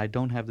 and I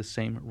don't have the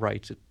same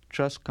rights. It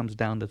just comes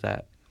down to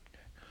that.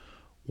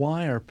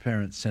 Why are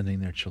parents sending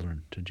their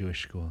children to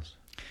Jewish schools?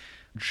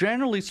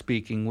 Generally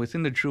speaking,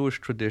 within the Jewish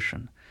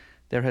tradition,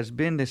 there has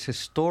been this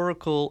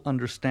historical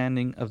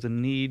understanding of the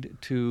need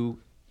to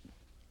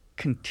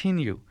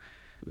continue.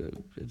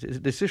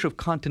 This issue of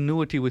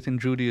continuity within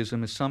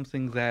Judaism is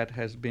something that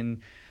has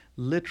been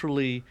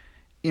literally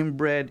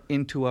inbred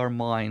into our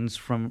minds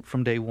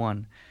from day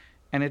one.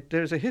 And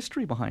there's a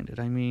history behind it.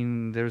 I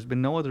mean, there's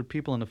been no other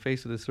people on the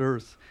face of this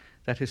earth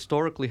that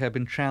historically have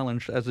been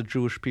challenged as the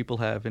Jewish people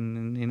have.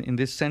 In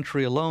this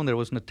century alone, there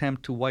was an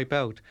attempt to wipe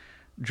out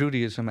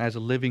Judaism as a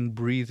living,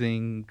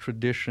 breathing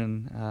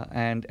tradition,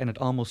 and it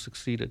almost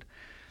succeeded.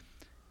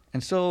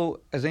 And so,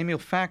 as Emil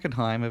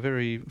Fackenheim, a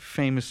very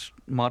famous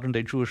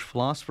modern-day Jewish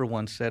philosopher,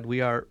 once said,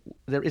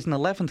 there is an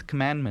 11th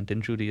commandment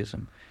in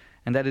Judaism,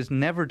 and that is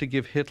never to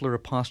give Hitler a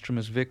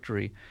posthumous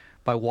victory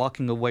by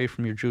walking away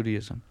from your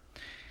Judaism.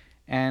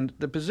 And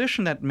the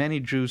position that many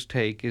Jews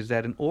take is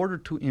that in order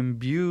to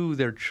imbue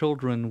their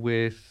children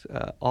with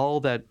all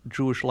that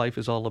Jewish life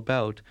is all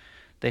about,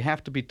 they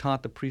have to be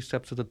taught the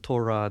precepts of the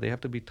Torah, they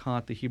have to be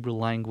taught the Hebrew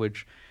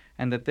language,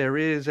 and that there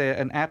is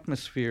an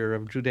atmosphere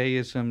of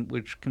Judaism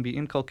which can be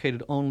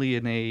inculcated only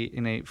in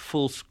a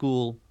full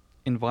school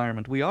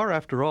environment. We are,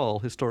 after all,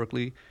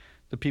 historically,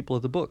 the people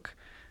of the book.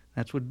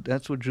 That's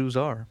what Jews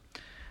are.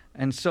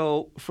 And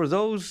so for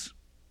those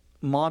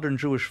modern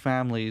Jewish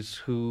families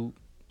who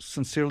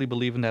sincerely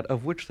believe in that,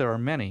 of which there are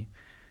many,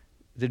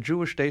 the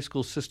Jewish day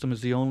school system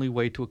is the only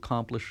way to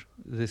accomplish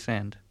this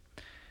end.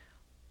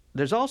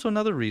 There's also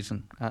another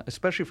reason,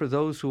 especially for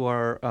those who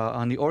are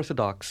on the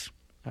Orthodox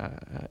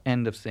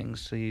end of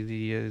things,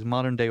 the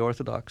modern-day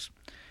Orthodox.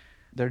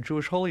 There are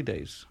Jewish holy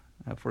days,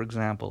 for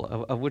example,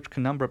 of which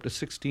can number up to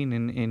 16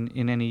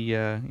 in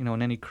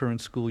any current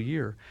school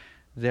year.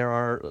 There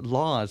are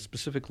laws,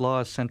 specific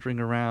laws centering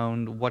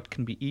around what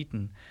can be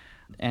eaten,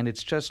 and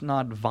it's just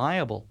not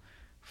viable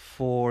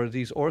for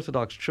these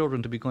Orthodox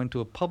children to be going to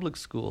a public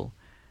school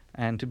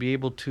and to be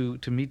able to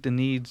meet the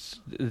needs,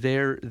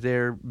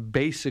 their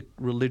basic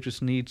religious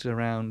needs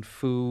around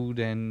food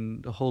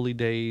and holy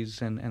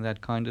days and that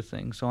kind of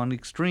thing. So on the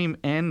extreme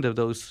end of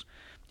those,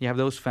 you have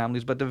those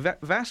families, but the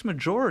vast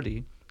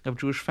majority of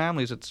Jewish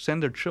families that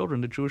send their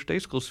children to Jewish day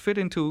schools fit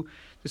into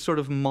this sort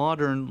of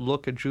modern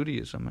look at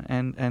Judaism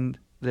and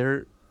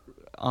their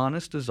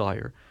honest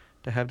desire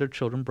to have their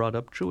children brought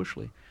up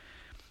Jewishly.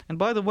 And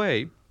by the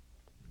way,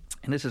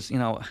 and this is,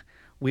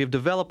 we have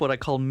developed what I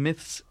call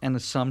myths and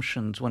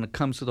assumptions when it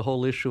comes to the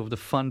whole issue of the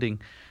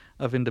funding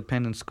of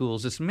independent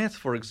schools. This myth,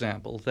 for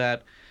example,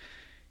 that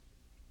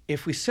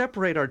if we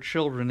separate our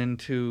children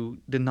into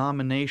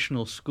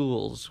denominational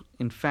schools,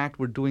 in fact,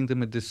 we're doing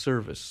them a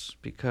disservice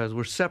because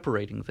we're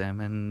separating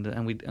them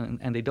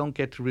and they don't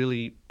get to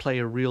really play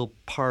a real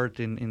part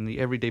in the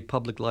everyday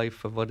public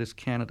life of what is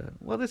Canada.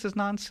 Well, this is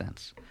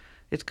nonsense.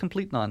 It's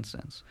complete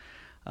nonsense.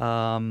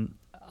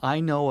 I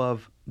know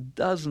of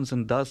dozens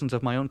and dozens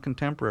of my own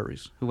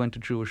contemporaries who went to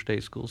Jewish day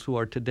schools who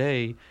are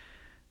today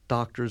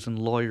doctors and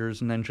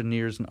lawyers and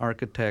engineers and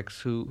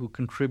architects who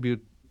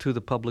contribute to the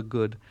public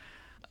good.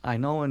 I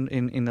know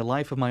in the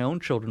life of my own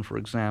children, for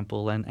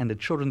example, and the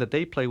children that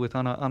they play with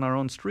on our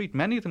own street,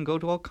 many of them go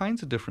to all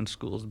kinds of different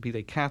schools, be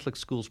they Catholic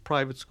schools,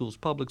 private schools,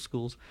 public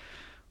schools.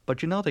 But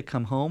they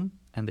come home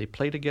and they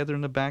play together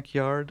in the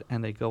backyard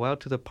and they go out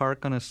to the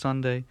park on a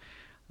Sunday.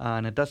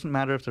 And it doesn't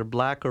matter if they're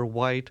black or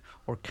white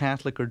or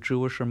Catholic or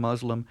Jewish or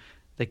Muslim.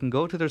 They can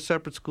go to their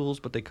separate schools,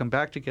 but they come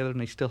back together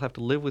and they still have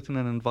to live within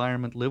an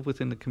environment, live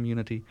within the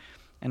community.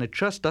 And it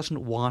just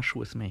doesn't wash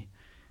with me.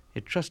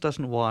 It just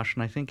doesn't wash.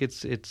 And I think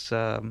it's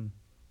one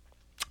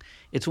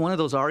of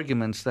those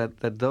arguments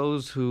that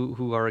those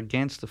who are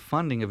against the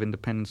funding of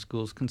independent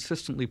schools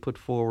consistently put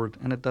forward,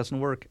 and it doesn't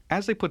work.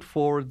 As they put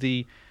forward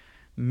the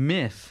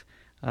myth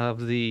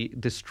of the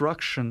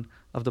destruction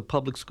of the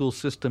public school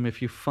system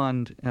if you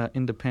fund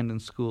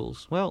independent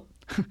schools. Well,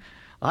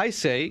 I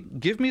say,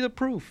 give me the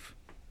proof.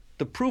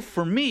 The proof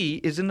for me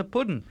is in the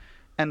pudding.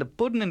 And the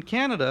pudding in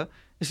Canada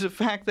is the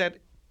fact that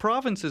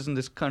provinces in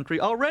this country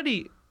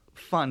already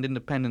fund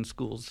independent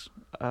schools.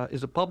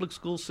 Is a public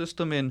school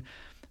system in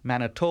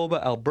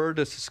Manitoba,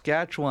 Alberta,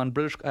 Saskatchewan,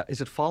 British,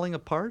 is it falling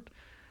apart?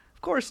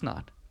 Of course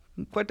not.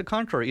 Quite the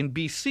contrary. In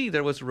BC,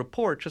 there was a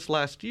report just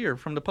last year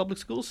from the public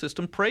school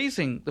system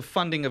praising the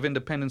funding of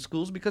independent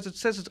schools because it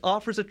says it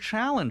offers a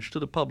challenge to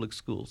the public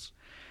schools.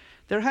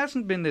 There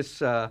hasn't been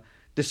this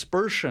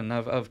dispersion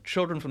of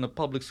children from the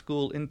public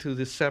school into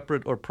this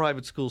separate or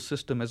private school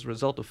system as a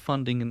result of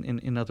funding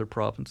in other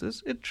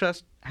provinces. It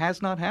just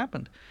has not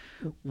happened.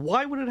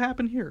 Why would it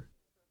happen here?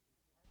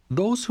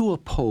 Those who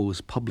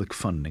oppose public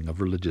funding of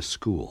religious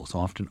schools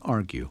often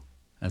argue,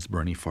 as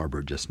Bernie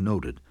Farber just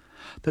noted,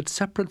 that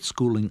separate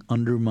schooling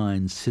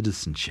undermines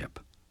citizenship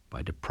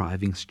by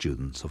depriving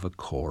students of a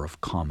core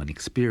of common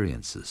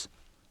experiences.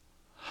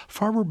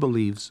 Farber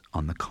believes,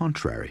 on the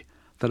contrary,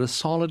 that a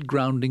solid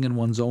grounding in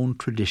one's own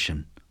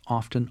tradition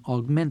often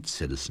augments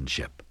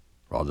citizenship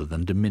rather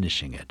than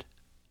diminishing it.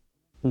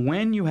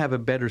 When you have a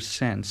better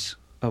sense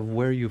of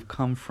where you've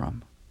come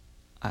from,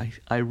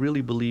 I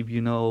really believe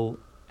you know,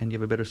 and you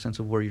have a better sense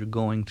of where you're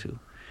going to.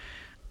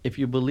 If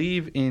you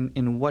believe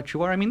in what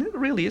you are, I mean,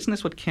 really, isn't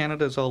this what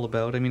Canada is all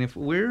about? I mean, if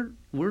we're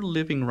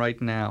living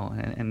right now,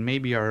 and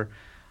maybe our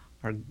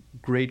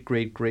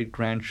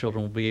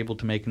great-great-great-grandchildren will be able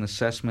to make an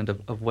assessment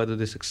of whether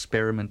this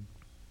experiment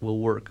will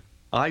work.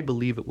 I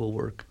believe it will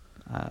work.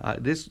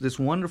 This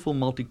wonderful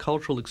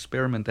multicultural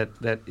experiment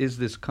that is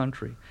this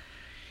country,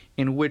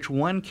 in which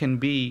one can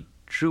be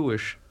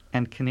Jewish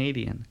and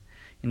Canadian,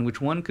 in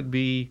which one could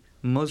be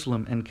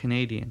Muslim and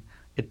Canadian,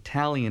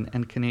 Italian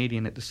and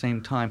Canadian at the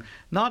same time,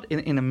 not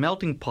in a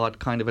melting pot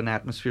kind of an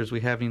atmosphere as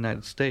we have in the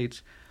United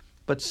States,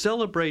 but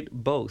celebrate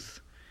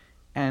both.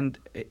 And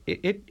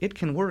it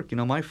can work. You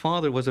know, my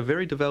father was a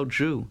very devout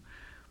Jew,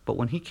 but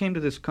when he came to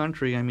this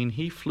country, I mean,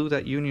 he flew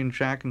that Union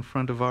Jack in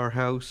front of our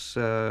house,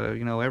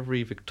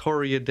 every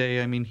Victoria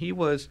Day. I mean, he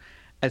was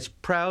as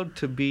proud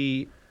to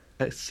be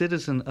a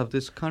citizen of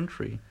this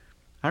country.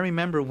 I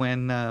remember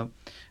when,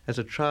 as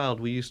a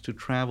child, we used to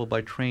travel by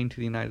train to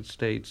the United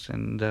States,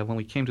 and when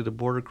we came to the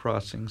border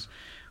crossings,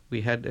 we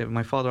had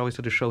my father always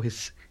had to show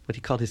his what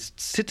he called his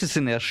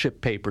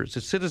citizenship papers,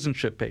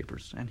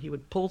 and he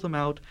would pull them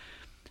out,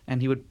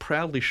 and he would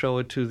proudly show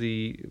it to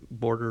the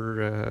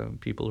border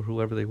people or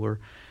whoever they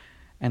were,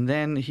 and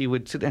then he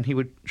would sit and he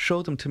would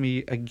show them to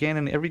me again,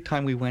 and every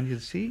time we went,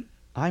 he'd see,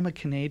 I'm a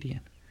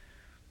Canadian,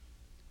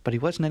 but he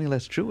wasn't any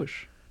less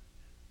Jewish.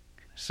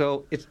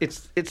 So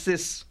it's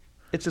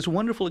this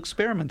wonderful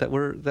experiment that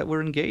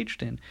we're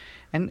engaged in,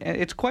 and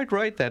it's quite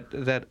right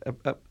that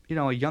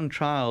a young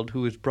child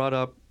who is brought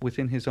up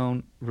within his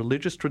own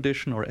religious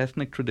tradition or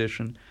ethnic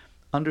tradition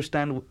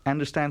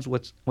understands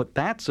what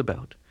that's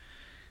about.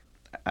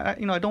 I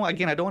don't want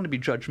to be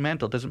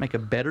judgmental. Does it make a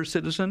better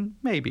citizen?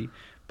 Maybe,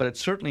 but it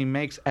certainly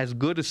makes as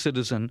good a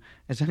citizen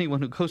as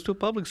anyone who goes to a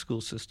public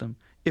school system,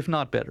 if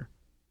not better.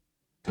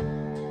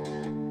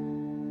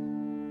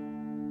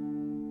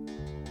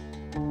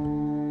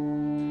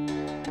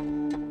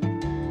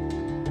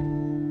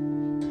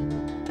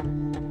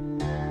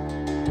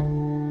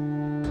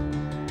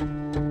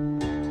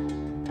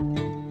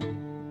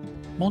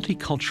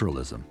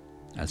 Multiculturalism,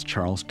 as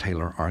Charles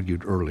Taylor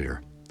argued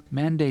earlier,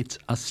 mandates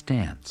a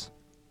stance,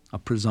 a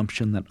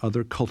presumption that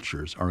other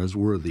cultures are as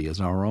worthy as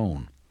our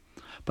own,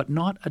 but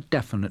not a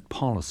definite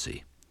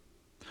policy.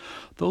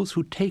 Those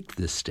who take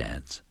this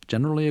stance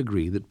generally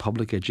agree that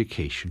public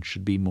education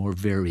should be more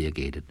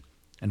variegated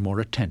and more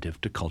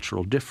attentive to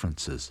cultural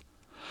differences,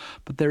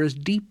 but there is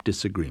deep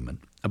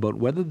disagreement about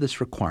whether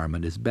this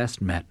requirement is best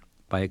met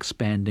by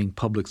expanding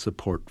public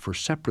support for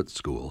separate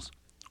schools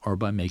or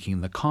by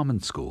making the common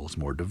schools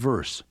more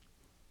diverse.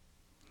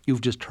 You've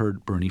just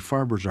heard Bernie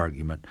Farber's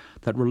argument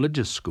that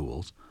religious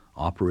schools,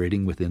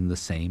 operating within the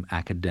same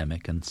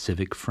academic and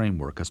civic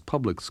framework as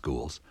public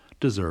schools,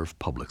 deserve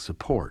public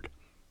support.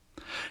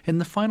 In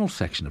the final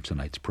section of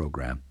tonight's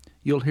program,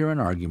 you'll hear an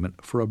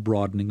argument for a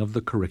broadening of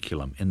the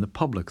curriculum in the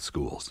public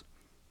schools.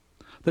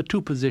 The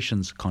two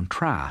positions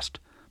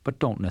contrast, but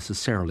don't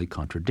necessarily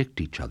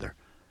contradict each other,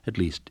 at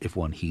least if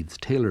one heeds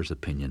Taylor's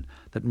opinion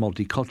that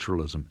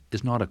multiculturalism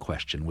is not a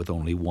question with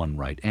only one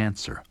right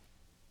answer.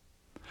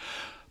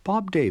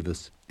 Bob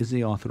Davis is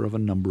the author of a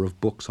number of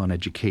books on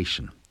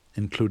education,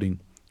 including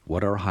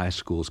What Our High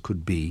Schools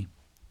Could Be,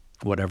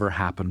 Whatever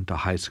Happened to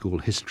High School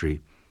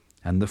History,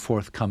 and the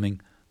forthcoming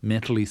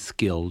Mentally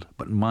Skilled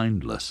but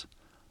Mindless,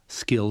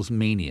 Skills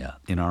Mania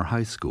in Our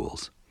High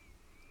Schools.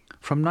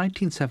 From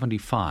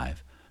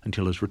 1975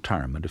 until his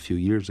retirement a few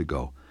years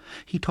ago,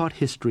 he taught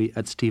history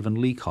at Stephen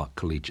Leacock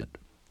Collegiate,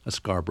 a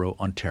Scarborough,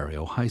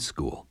 Ontario high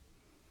school.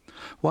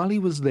 While he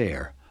was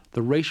there,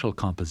 the racial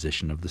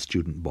composition of the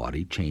student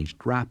body changed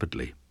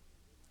rapidly,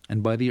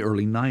 and by the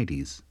early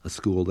 90s, a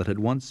school that had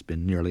once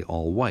been nearly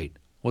all white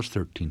was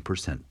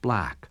 13%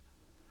 black.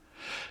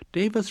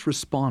 Davis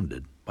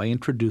responded by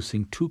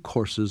introducing two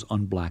courses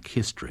on black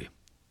history,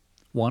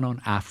 one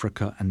on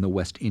Africa and the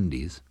West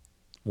Indies,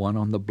 one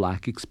on the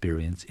black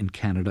experience in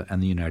Canada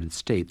and the United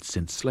States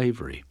since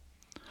slavery.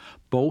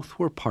 Both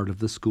were part of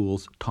the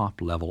school's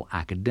top-level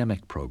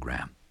academic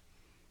program.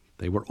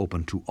 They were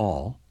open to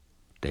all.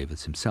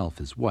 Davis himself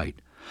is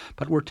white,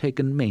 but were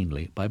taken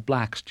mainly by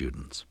black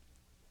students.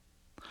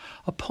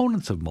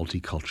 Opponents of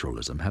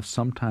multiculturalism have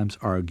sometimes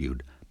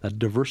argued that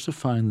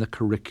diversifying the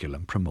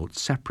curriculum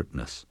promotes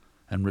separateness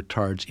and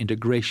retards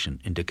integration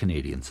into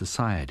Canadian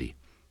society.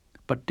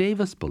 But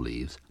Davis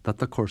believes that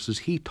the courses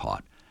he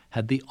taught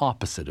had the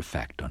opposite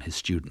effect on his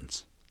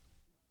students.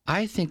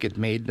 I think it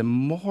made them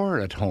more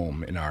at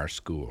home in our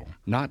school,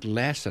 not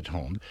less at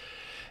home.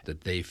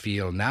 That they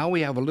feel now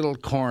we have a little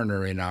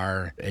corner in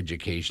our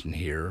education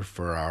here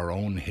for our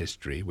own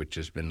history, which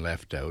has been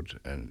left out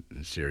in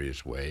a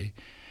serious way.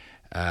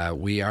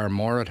 We are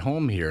more at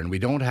home here, and we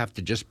don't have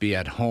to just be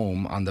at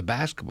home on the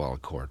basketball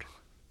court.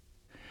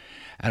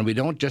 And we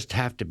don't just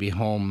have to be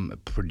home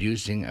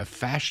producing a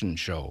fashion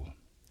show,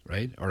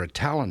 right, or a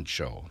talent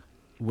show.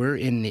 we're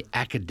in the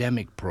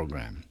academic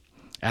program.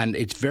 And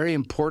it's very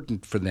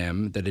important for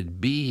them that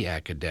it be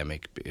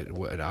academic.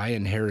 I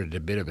inherited a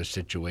bit of a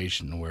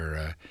situation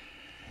where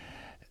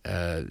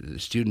the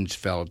students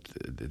felt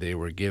they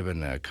were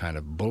given a kind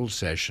of bull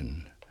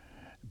session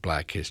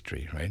Black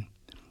history, right?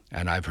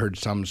 And I've heard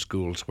some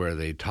schools where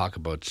they talk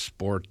about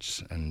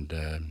sports and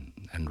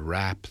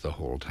rap the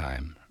whole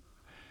time.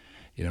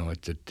 You know,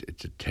 it's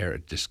a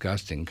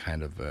disgusting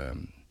kind of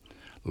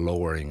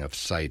lowering of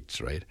sights,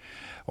 right?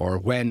 Or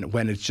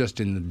when it's just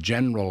in the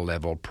general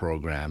level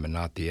program and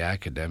not the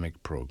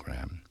academic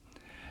program.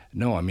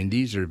 No, I mean,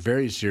 these are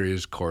very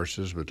serious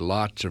courses with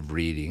lots of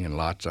reading and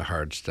lots of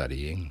hard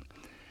studying,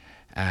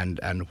 and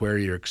where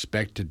you're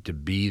expected to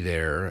be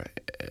there,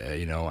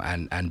 you know,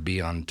 and be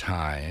on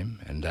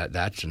time, and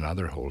that's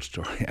another whole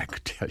story I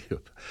could tell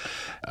you.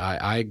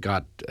 I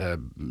got a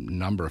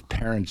number of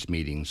parents'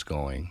 meetings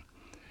going,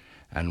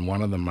 and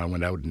one of them I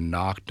went out and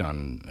knocked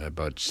on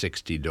about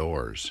 60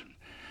 doors.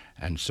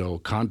 And so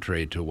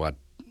contrary to what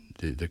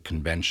the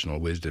conventional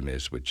wisdom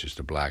is, which is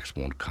the Blacks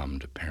won't come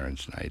to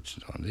parents' nights,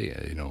 and so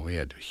on, you know, we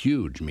had a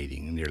huge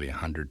meeting, nearly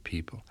 100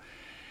 people.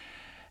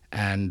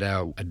 And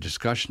a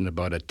discussion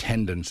about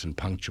attendance and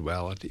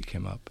punctuality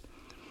came up.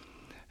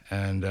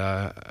 And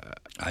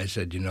I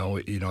said,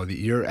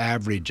 your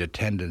average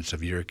attendance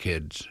of your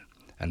kids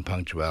and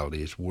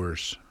punctuality is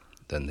worse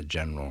than the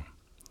general.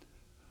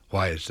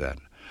 Why is that?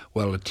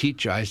 Well,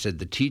 I said,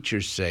 the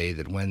teachers say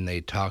that when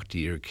they talk to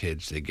your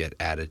kids, they get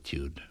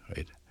attitude,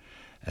 right?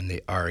 And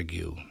they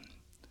argue.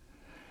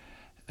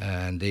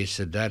 And they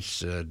said,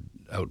 that's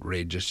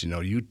outrageous. You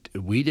know,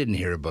 we didn't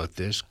hear about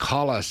this.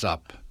 Call us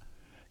up,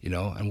 you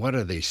know. And what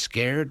are they,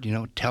 scared? You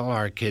know, tell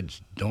our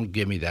kids, don't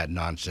give me that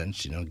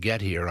nonsense, you know,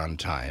 get here on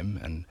time.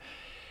 And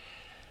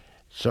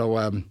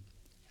so,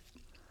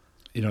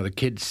 you know, the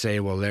kids say,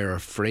 well, they're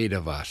afraid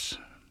of us.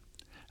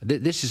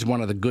 This is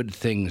one of the good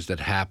things that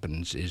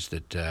happens, is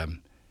that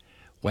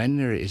when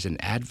there is an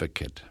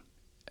advocate,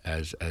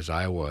 as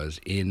I was,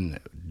 in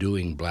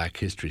doing Black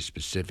history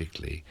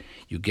specifically,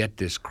 you get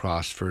this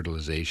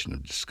cross-fertilization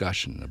of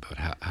discussion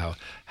about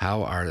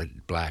how are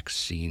Blacks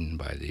seen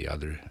by the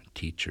other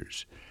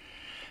teachers.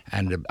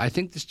 And I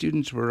think the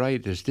students were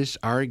right. There's this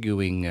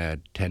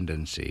arguing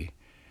tendency.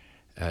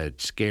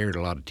 It scared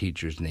a lot of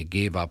teachers, and they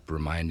gave up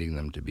reminding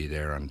them to be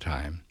there on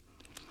time.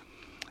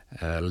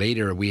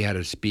 Later, we had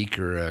a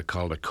speaker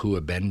called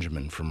Akua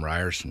Benjamin from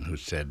Ryerson who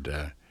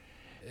said,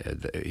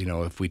 you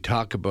know, if we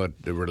talk about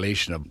the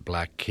relation of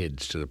Black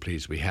kids to the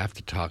police, we have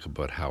to talk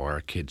about how our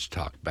kids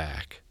talk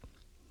back.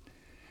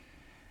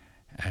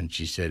 And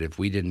she said, if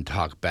we didn't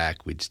talk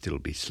back, we'd still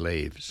be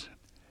slaves.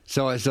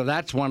 So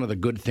that's one of the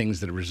good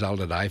things that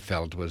resulted, I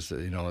felt, was,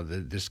 you know,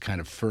 this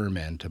kind of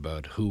ferment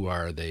about who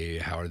are they,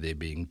 how are they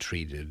being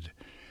treated.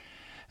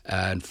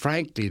 And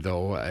frankly,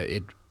 though,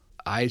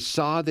 I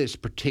saw this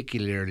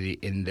particularly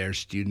in their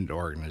student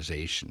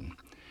organization.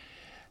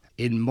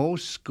 In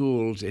most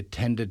schools, it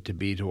tended to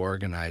be to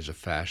organize a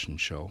fashion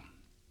show.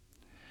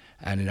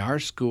 And in our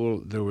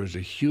school, there was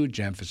a huge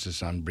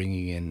emphasis on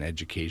bringing in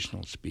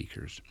educational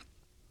speakers.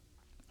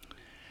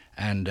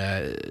 And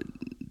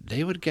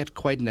they would get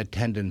quite an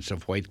attendance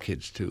of white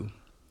kids, too.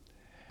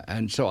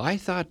 And so I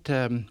thought,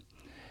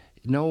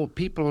 no,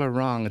 people are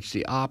wrong. It's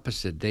the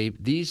opposite.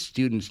 These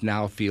students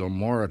now feel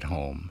more at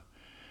home.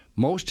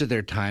 Most of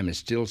their time is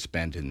still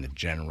spent in the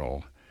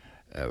general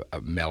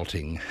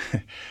melting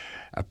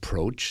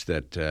approach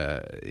that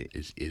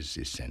is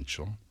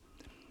essential.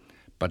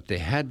 But they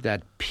had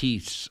that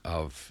piece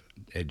of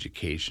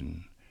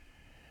education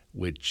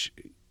which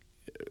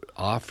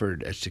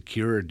offered a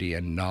security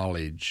and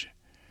knowledge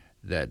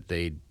that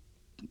they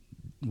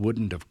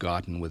wouldn't have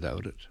gotten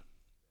without it.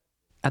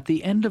 At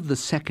the end of the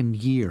second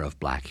year of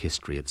Black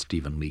history at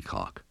Stephen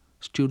Leacock,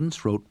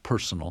 students wrote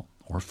personal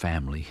or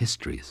family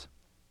histories.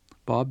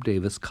 Bob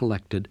Davis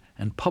collected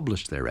and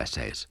published their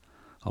essays,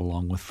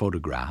 along with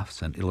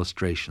photographs and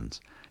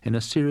illustrations, in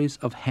a series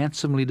of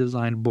handsomely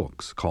designed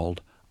books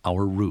called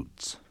Our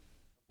Roots.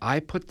 I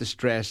put the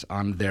stress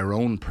on their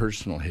own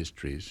personal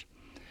histories.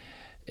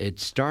 It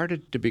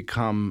started to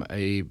become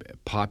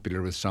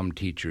popular with some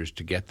teachers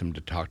to get them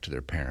to talk to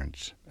their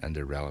parents and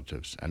their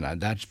relatives, and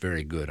that's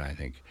very good, I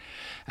think.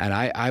 And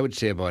I would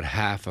say about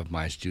half of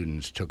my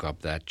students took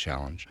up that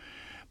challenge.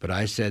 But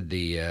I said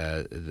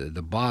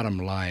the bottom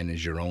line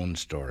is your own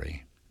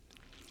story.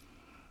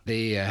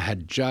 They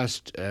had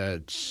just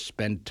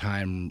spent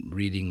time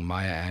reading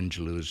Maya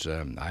Angelou's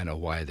I Know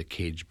Why the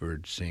Caged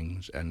Bird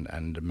Sings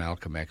and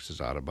Malcolm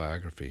X's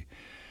autobiography.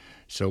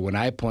 So when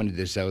I pointed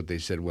this out, they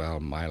said,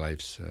 well, my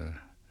life's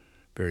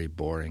very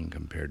boring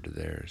compared to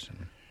theirs.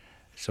 And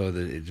so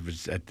it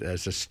was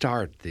as a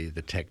start, the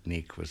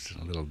technique was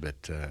a little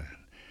bit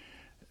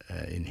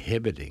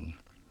inhibiting.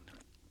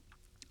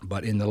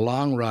 But in the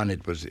long run,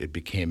 it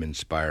became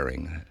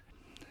inspiring,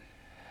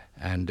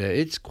 and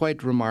it's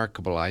quite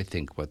remarkable, I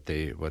think, what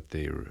they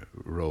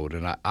wrote.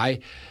 And I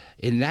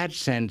in that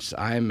sense,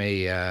 I'm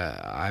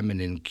an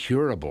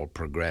incurable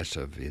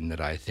progressive in that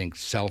I think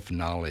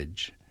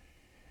self-knowledge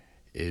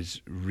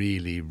is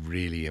really,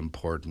 really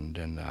important.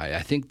 And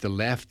I think the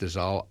left has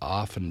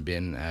often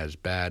been as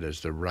bad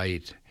as the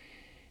right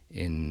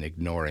in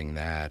ignoring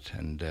that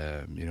and,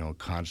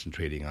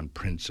 concentrating on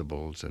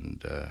principles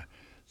and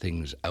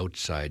things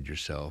outside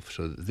yourself.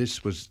 So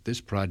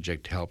this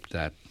project helped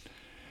that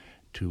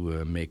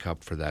to make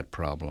up for that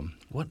problem.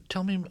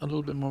 Tell me a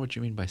little bit more what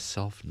you mean by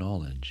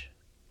self-knowledge.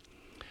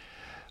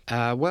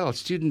 Well,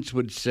 students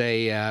would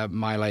say,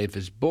 my life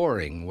is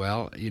boring.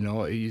 Well,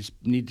 you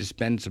need to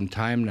spend some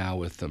time now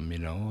with them,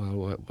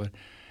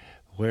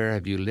 where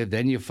have you lived?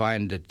 Then you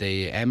find that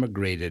they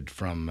emigrated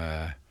from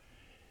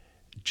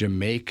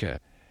Jamaica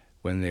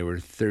when they were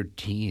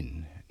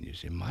 13. And you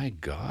say, my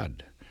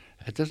God,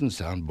 that doesn't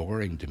sound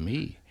boring to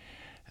me.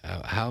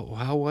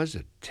 How was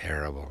it?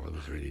 Terrible. It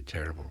was really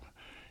terrible.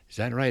 Is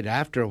that right?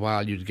 After a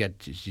while, you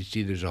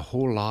see there's a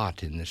whole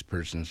lot in this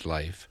person's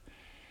life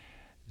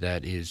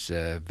that is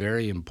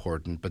very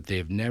important, but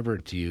they've never,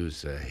 to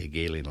use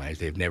Hegelian language,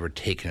 they've never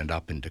taken it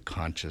up into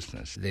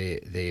consciousness.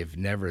 They've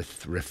never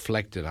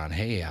reflected on,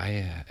 hey,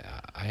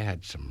 I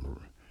had some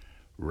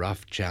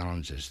rough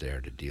challenges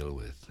there to deal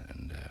with,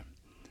 and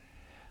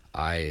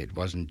it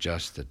wasn't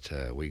just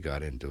that we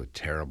got into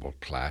terrible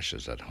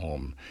clashes at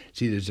home.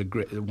 See, there's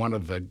one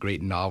of the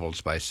great novels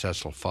by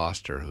Cecil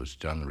Foster, who's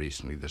done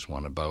recently this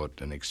one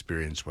about an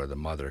experience where the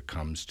mother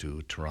comes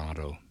to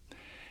Toronto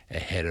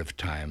ahead of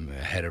time,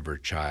 ahead of her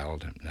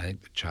child. And I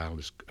think the child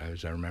is,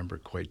 as I remember,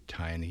 quite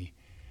tiny.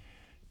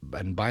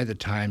 And by the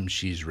time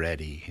she's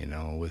ready,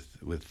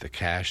 with the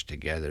cash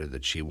together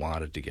that she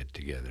wanted to get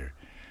together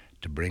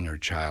to bring her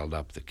child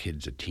up, the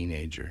kid's a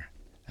teenager.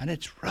 And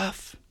it's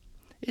rough.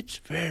 It's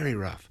very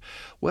rough.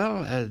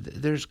 Well,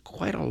 there's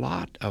quite a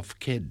lot of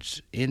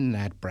kids in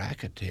that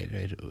bracket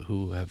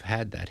who have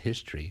had that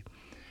history.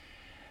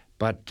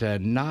 But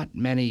not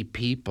many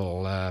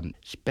people,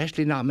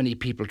 especially not many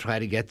people, try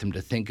to get them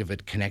to think of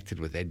it connected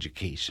with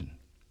education.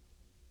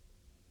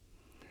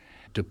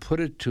 To put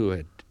it to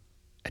a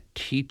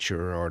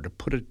teacher or to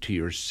put it to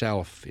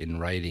yourself in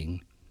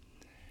writing,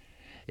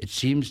 it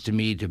seems to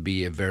me to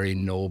be a very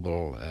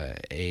noble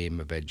aim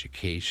of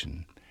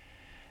education.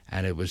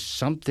 And it was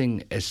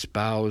something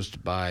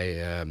espoused by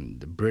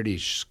the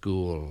British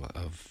school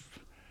of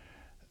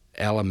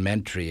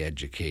elementary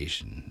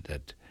education,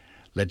 that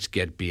let's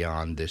get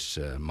beyond this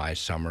my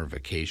summer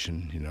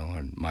vacation,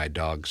 and my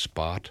dog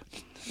Spot,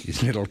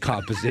 these little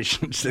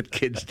compositions that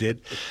kids did,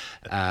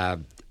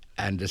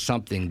 and to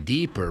something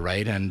deeper,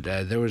 right? And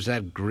there was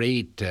that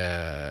great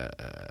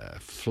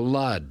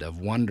flood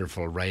of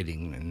wonderful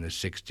writing in the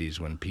 60s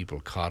when people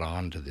caught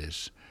on to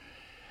this.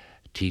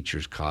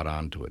 Teachers caught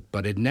on to it.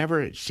 But it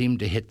never seemed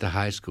to hit the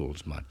high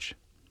schools much.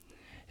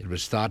 It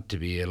was thought to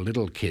be a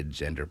little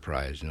kid's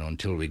enterprise,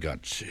 until we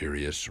got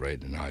serious,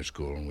 right, in high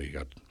school, and we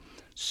got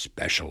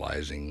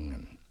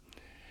specializing.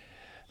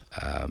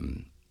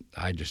 And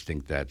I just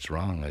think that's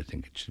wrong. I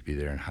think it should be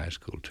there in high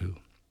school, too.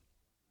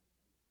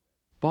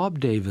 Bob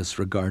Davis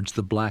regards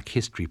the Black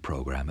History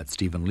program at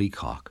Stephen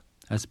Leacock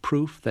as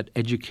proof that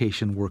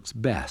education works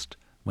best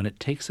when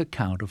it takes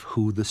account of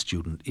who the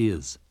student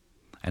is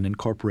and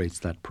incorporates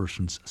that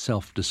person's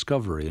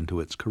self-discovery into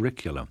its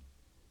curriculum.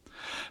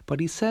 But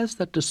he says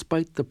that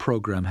despite the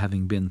program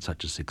having been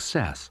such a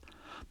success,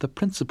 the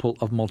principle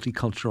of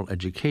multicultural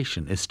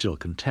education is still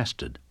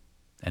contested,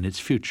 and its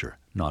future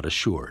not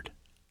assured.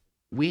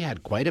 We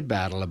had quite a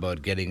battle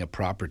about getting a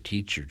proper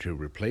teacher to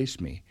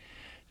replace me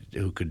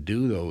who could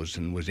do those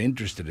and was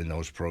interested in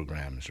those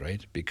programs,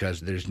 right? Because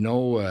there's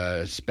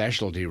no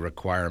specialty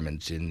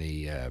requirements in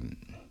the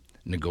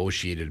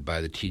negotiated by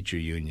the teacher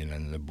union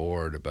and the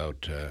board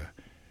about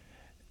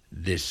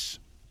this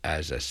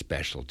as a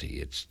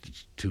specialty. It's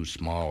too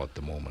small at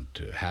the moment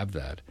to have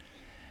that.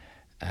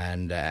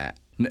 And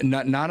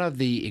none of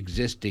the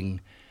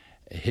existing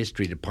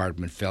history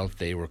department felt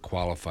they were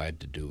qualified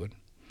to do it.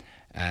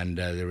 And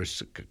there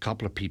was a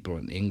couple of people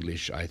in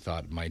English I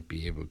thought might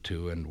be able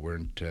to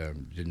and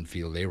didn't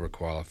feel they were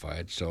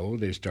qualified, so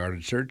they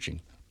started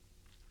searching.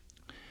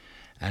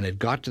 And it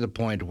got to the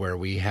point where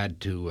we had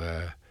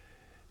to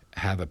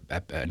have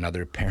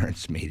another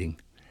parents' meeting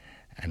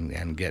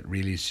and get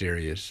really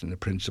serious. And the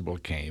principal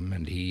came,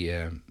 and he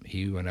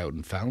went out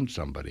and found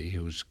somebody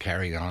who's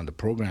carrying on. The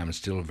program is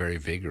still very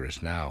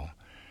vigorous now.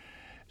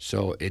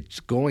 So it's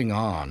going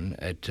on.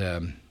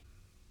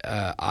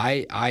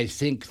 I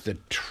think the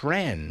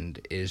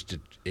trend is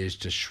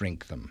to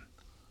shrink them.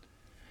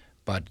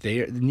 But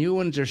the new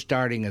ones are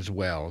starting as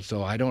well,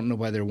 so I don't know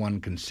whether one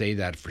can say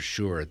that for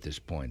sure at this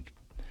point.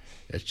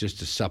 It's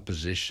just a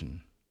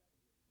supposition.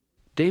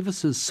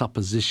 Davis's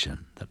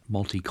supposition that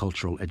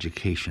multicultural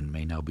education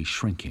may now be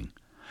shrinking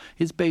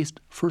is based,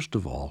 first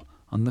of all,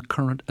 on the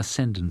current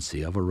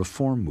ascendancy of a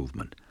reform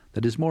movement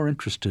that is more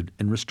interested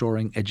in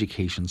restoring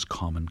education's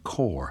common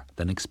core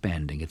than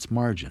expanding its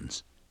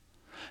margins,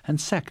 and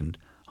second,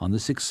 on the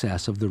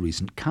success of the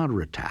recent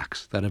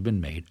counterattacks that have been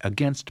made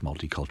against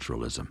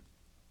multiculturalism.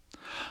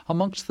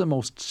 Amongst the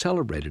most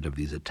celebrated of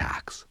these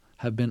attacks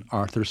have been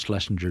Arthur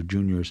Schlesinger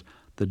Jr.'s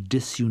The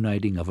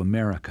Disuniting of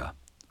America,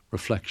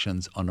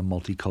 Reflections on a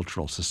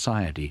Multicultural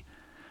Society,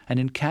 and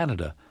in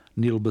Canada,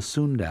 Neil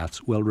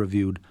Basundath's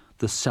well-reviewed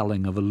The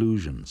Selling of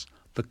Illusions,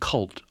 The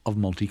Cult of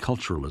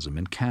Multiculturalism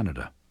in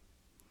Canada.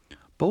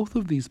 Both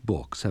of these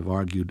books have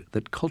argued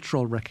that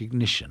cultural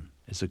recognition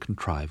is a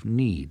contrived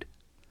need,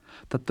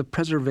 that the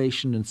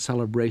preservation and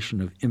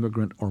celebration of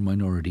immigrant or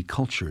minority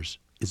cultures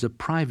is a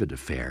private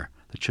affair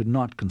that should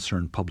not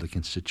concern public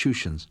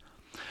institutions,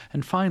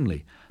 and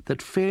finally,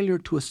 that failure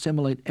to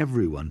assimilate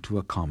everyone to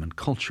a common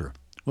culture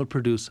will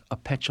produce a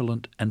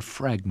petulant and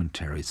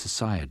fragmentary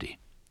society.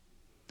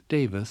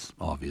 Davis,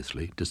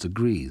 obviously,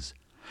 disagrees.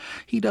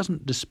 He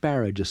doesn't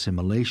disparage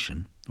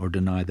assimilation or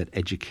deny that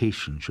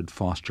education should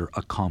foster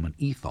a common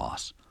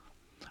ethos.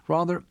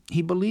 Rather,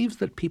 he believes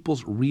that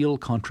people's real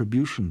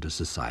contribution to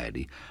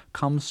society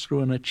comes through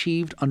an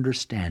achieved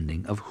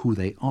understanding of who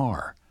they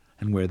are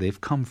and where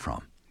they've come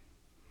from.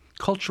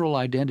 Cultural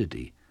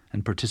identity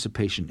and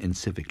participation in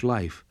civic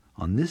life,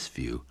 on this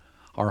view,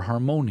 are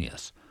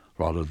harmonious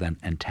rather than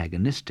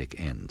antagonistic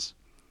ends.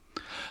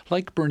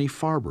 Like Bernie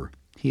Farber,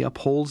 he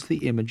upholds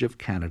the image of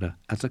Canada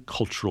as a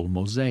cultural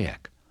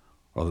mosaic,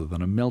 rather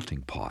than a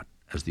melting pot,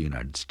 as the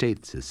United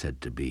States is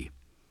said to be.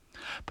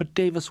 But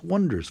Davis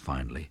wonders,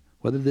 finally,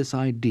 whether this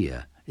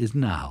idea is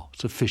now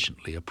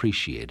sufficiently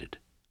appreciated.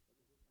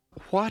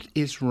 What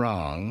is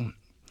wrong,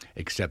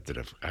 except that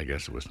I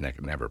guess it was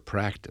never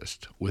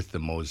practiced, with the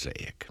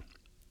mosaic?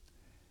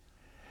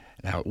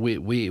 Now,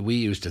 we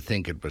used to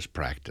think it was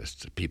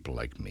practiced, people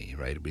like me,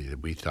 right?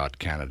 We thought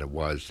Canada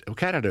was... Well,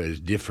 Canada is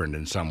different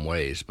in some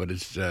ways, but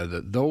it's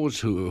those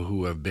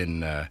who have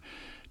been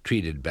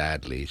treated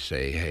badly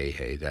say,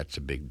 hey, that's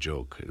a big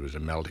joke. It was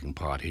a melting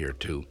pot here,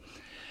 too.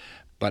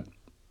 But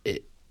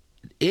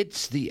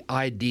it's the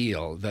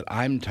ideal that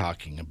I'm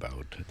talking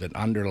about that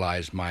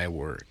underlies my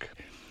work.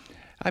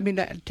 I mean,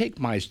 take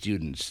my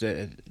students.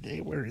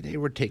 They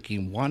were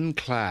taking one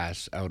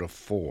class out of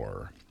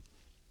 4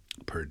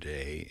 per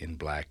day in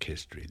Black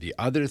history. The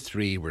other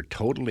 3 were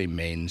totally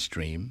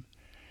mainstream.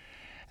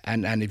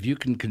 And if you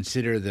can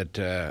consider that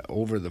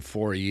over the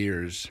 4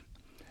 years,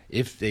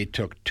 if they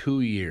took 2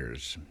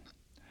 years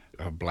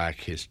of Black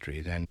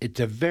history, then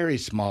it's a very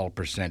small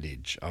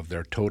percentage of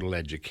their total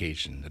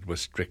education that was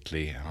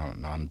strictly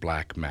on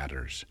Black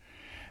matters.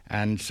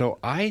 And so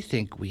I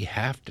think we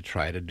have to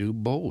try to do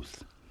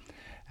both.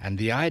 And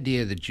the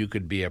idea that you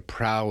could be a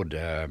proud,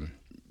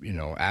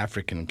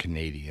 African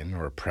Canadian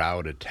or a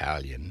proud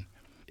Italian,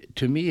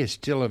 to me is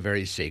still a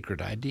very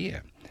sacred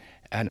idea.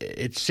 And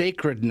its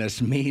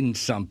sacredness means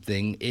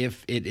something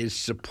if it is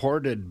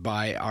supported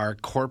by our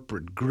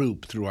corporate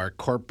group through our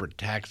corporate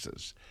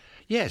taxes.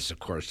 Yes, of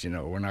course,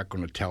 we're not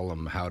going to tell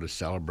them how to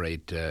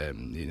celebrate,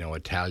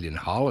 Italian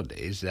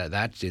holidays.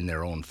 That's in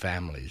their own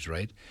families,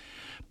 right?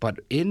 But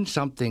in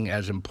something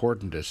as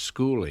important as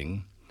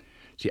schooling,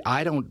 see,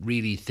 I don't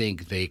really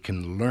think they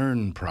can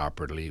learn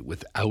properly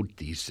without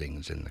these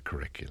things in the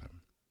curriculum.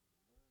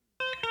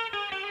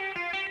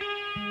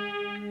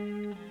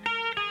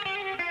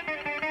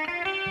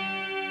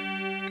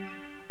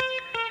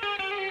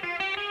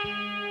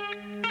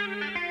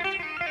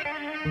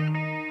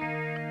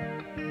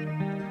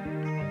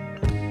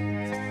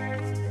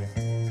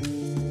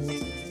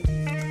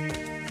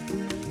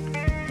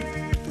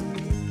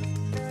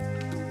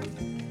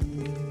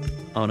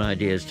 On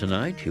Ideas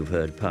Tonight, you've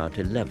heard part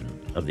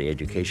 11 of the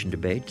Education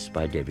Debates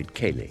by David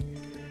Cayley.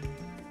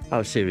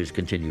 Our series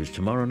continues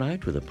tomorrow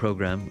night with a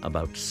program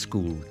about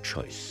school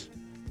choice.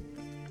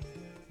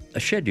 A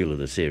schedule of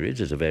the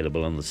series is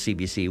available on the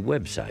CBC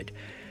website.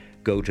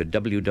 Go to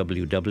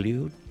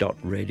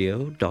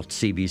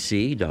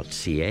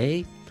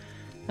www.radio.cbc.ca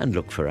and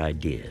look for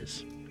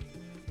ideas.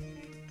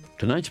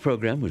 Tonight's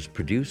program was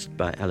produced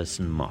by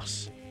Alison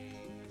Moss.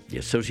 The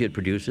associate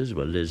producers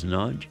were Liz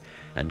Nodge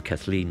and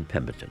Kathleen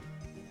Pemberton.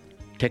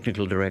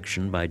 Technical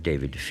direction by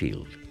David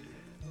Field.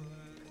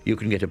 You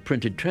can get a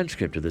printed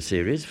transcript of the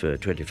series for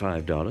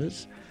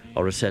 $25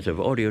 or a set of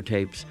audio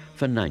tapes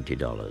for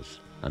 $90,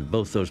 and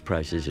both those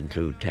prices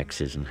include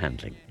taxes and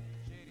handling.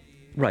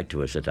 Write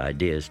to us at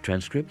Ideas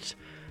Transcripts,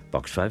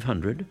 Box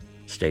 500,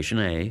 Station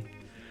A,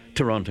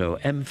 Toronto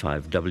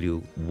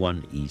M5W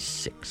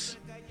 1E6.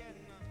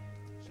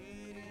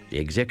 The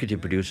executive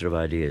producer of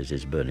Ideas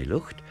is Bernie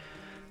Lucht,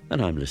 and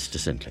I'm Lister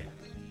Sinclair.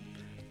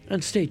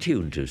 And stay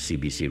tuned to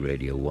CBC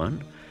Radio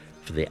 1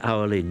 for the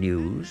hourly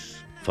news,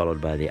 followed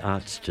by the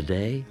Arts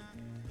Today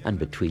and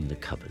Between the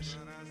Covers.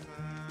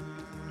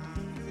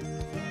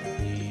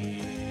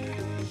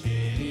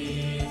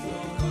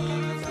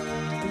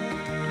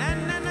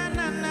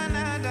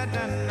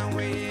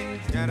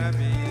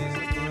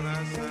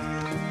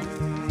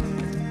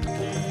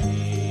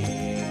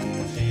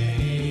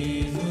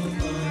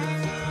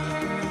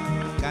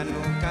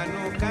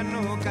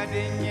 Kanu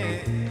kadenye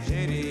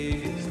sheri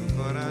su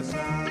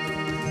corazón.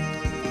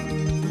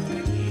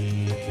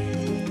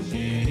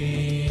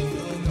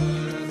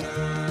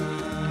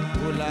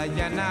 Ula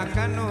jana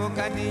kanu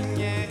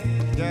kadenye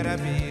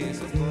jarabi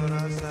su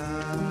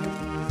corazón.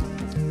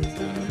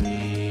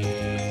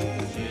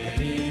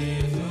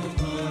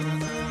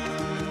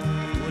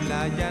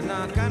 Ula jana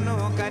kanu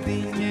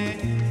kadenye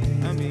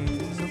ami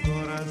su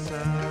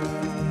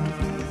corazón.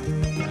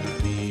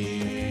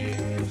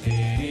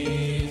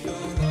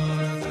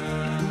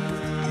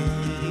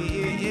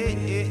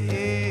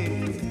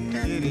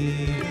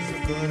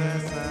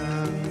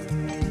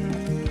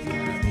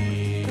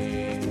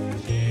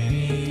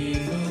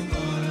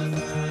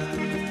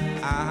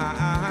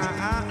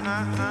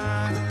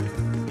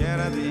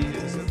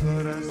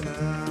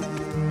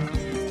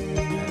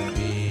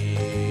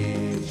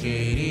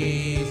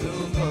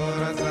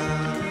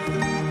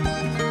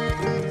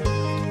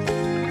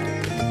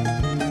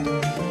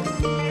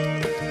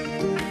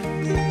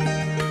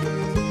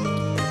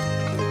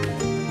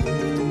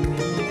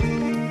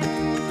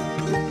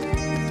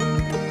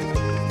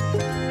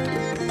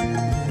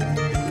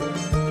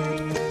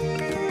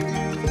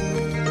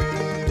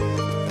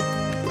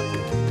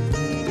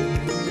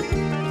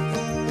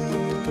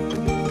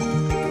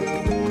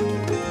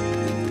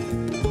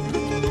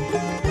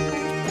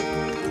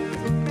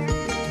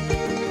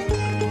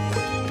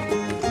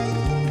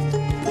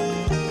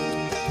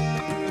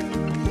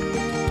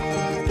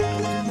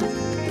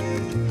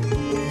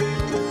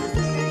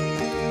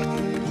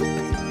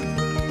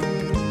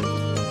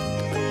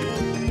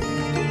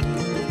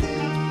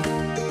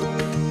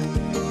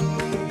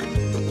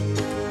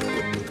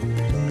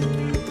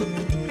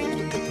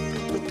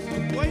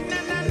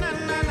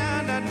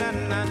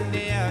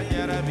 mandia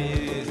jarabi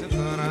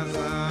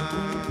sukorasa.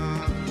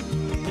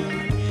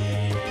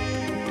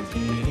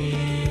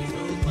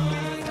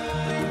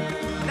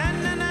 Na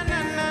na na na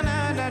na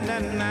na na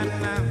na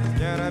na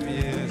jarabi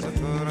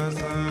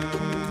sukorasa.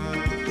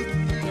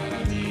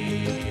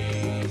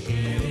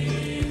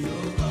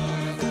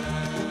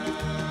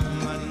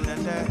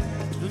 Manada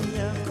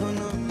dunya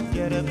kono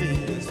jarabi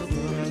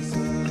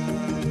sukorasa.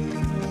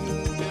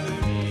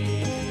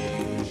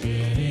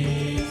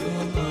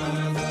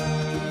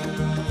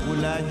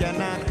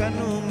 Jana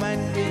kanu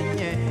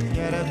mandinya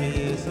jarabi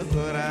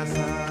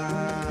sukorasa.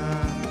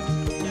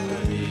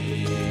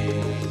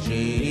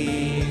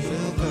 Shiri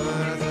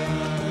sukorasa.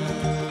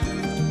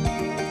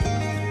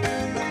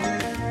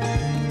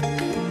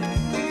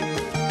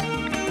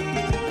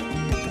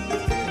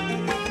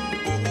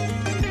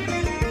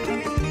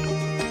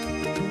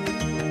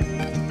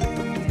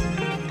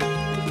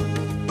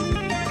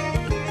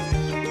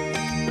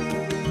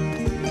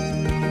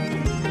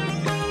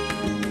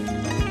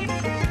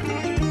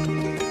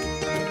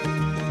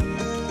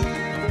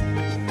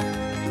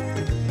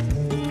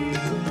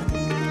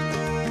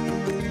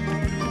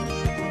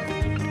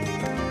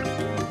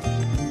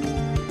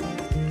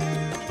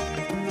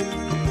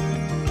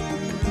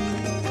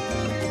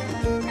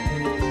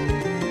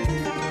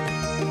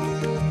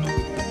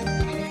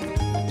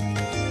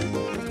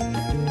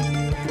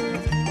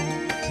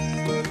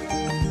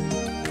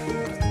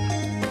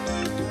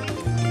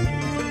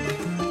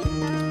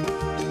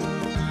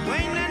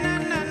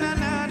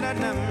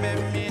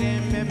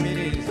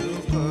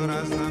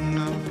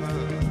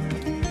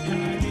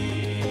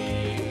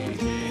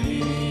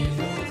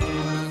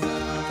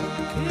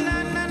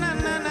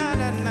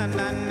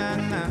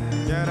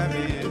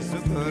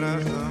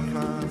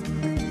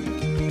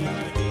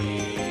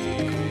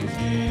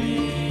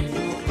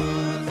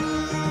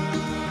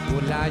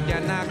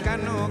 Jana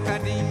kanu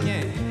kadinye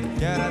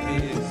jarabi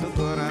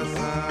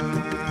sukorasa.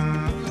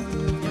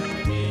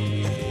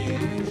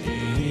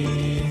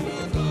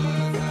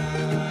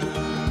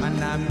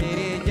 Mana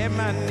miri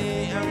jemani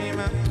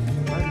amima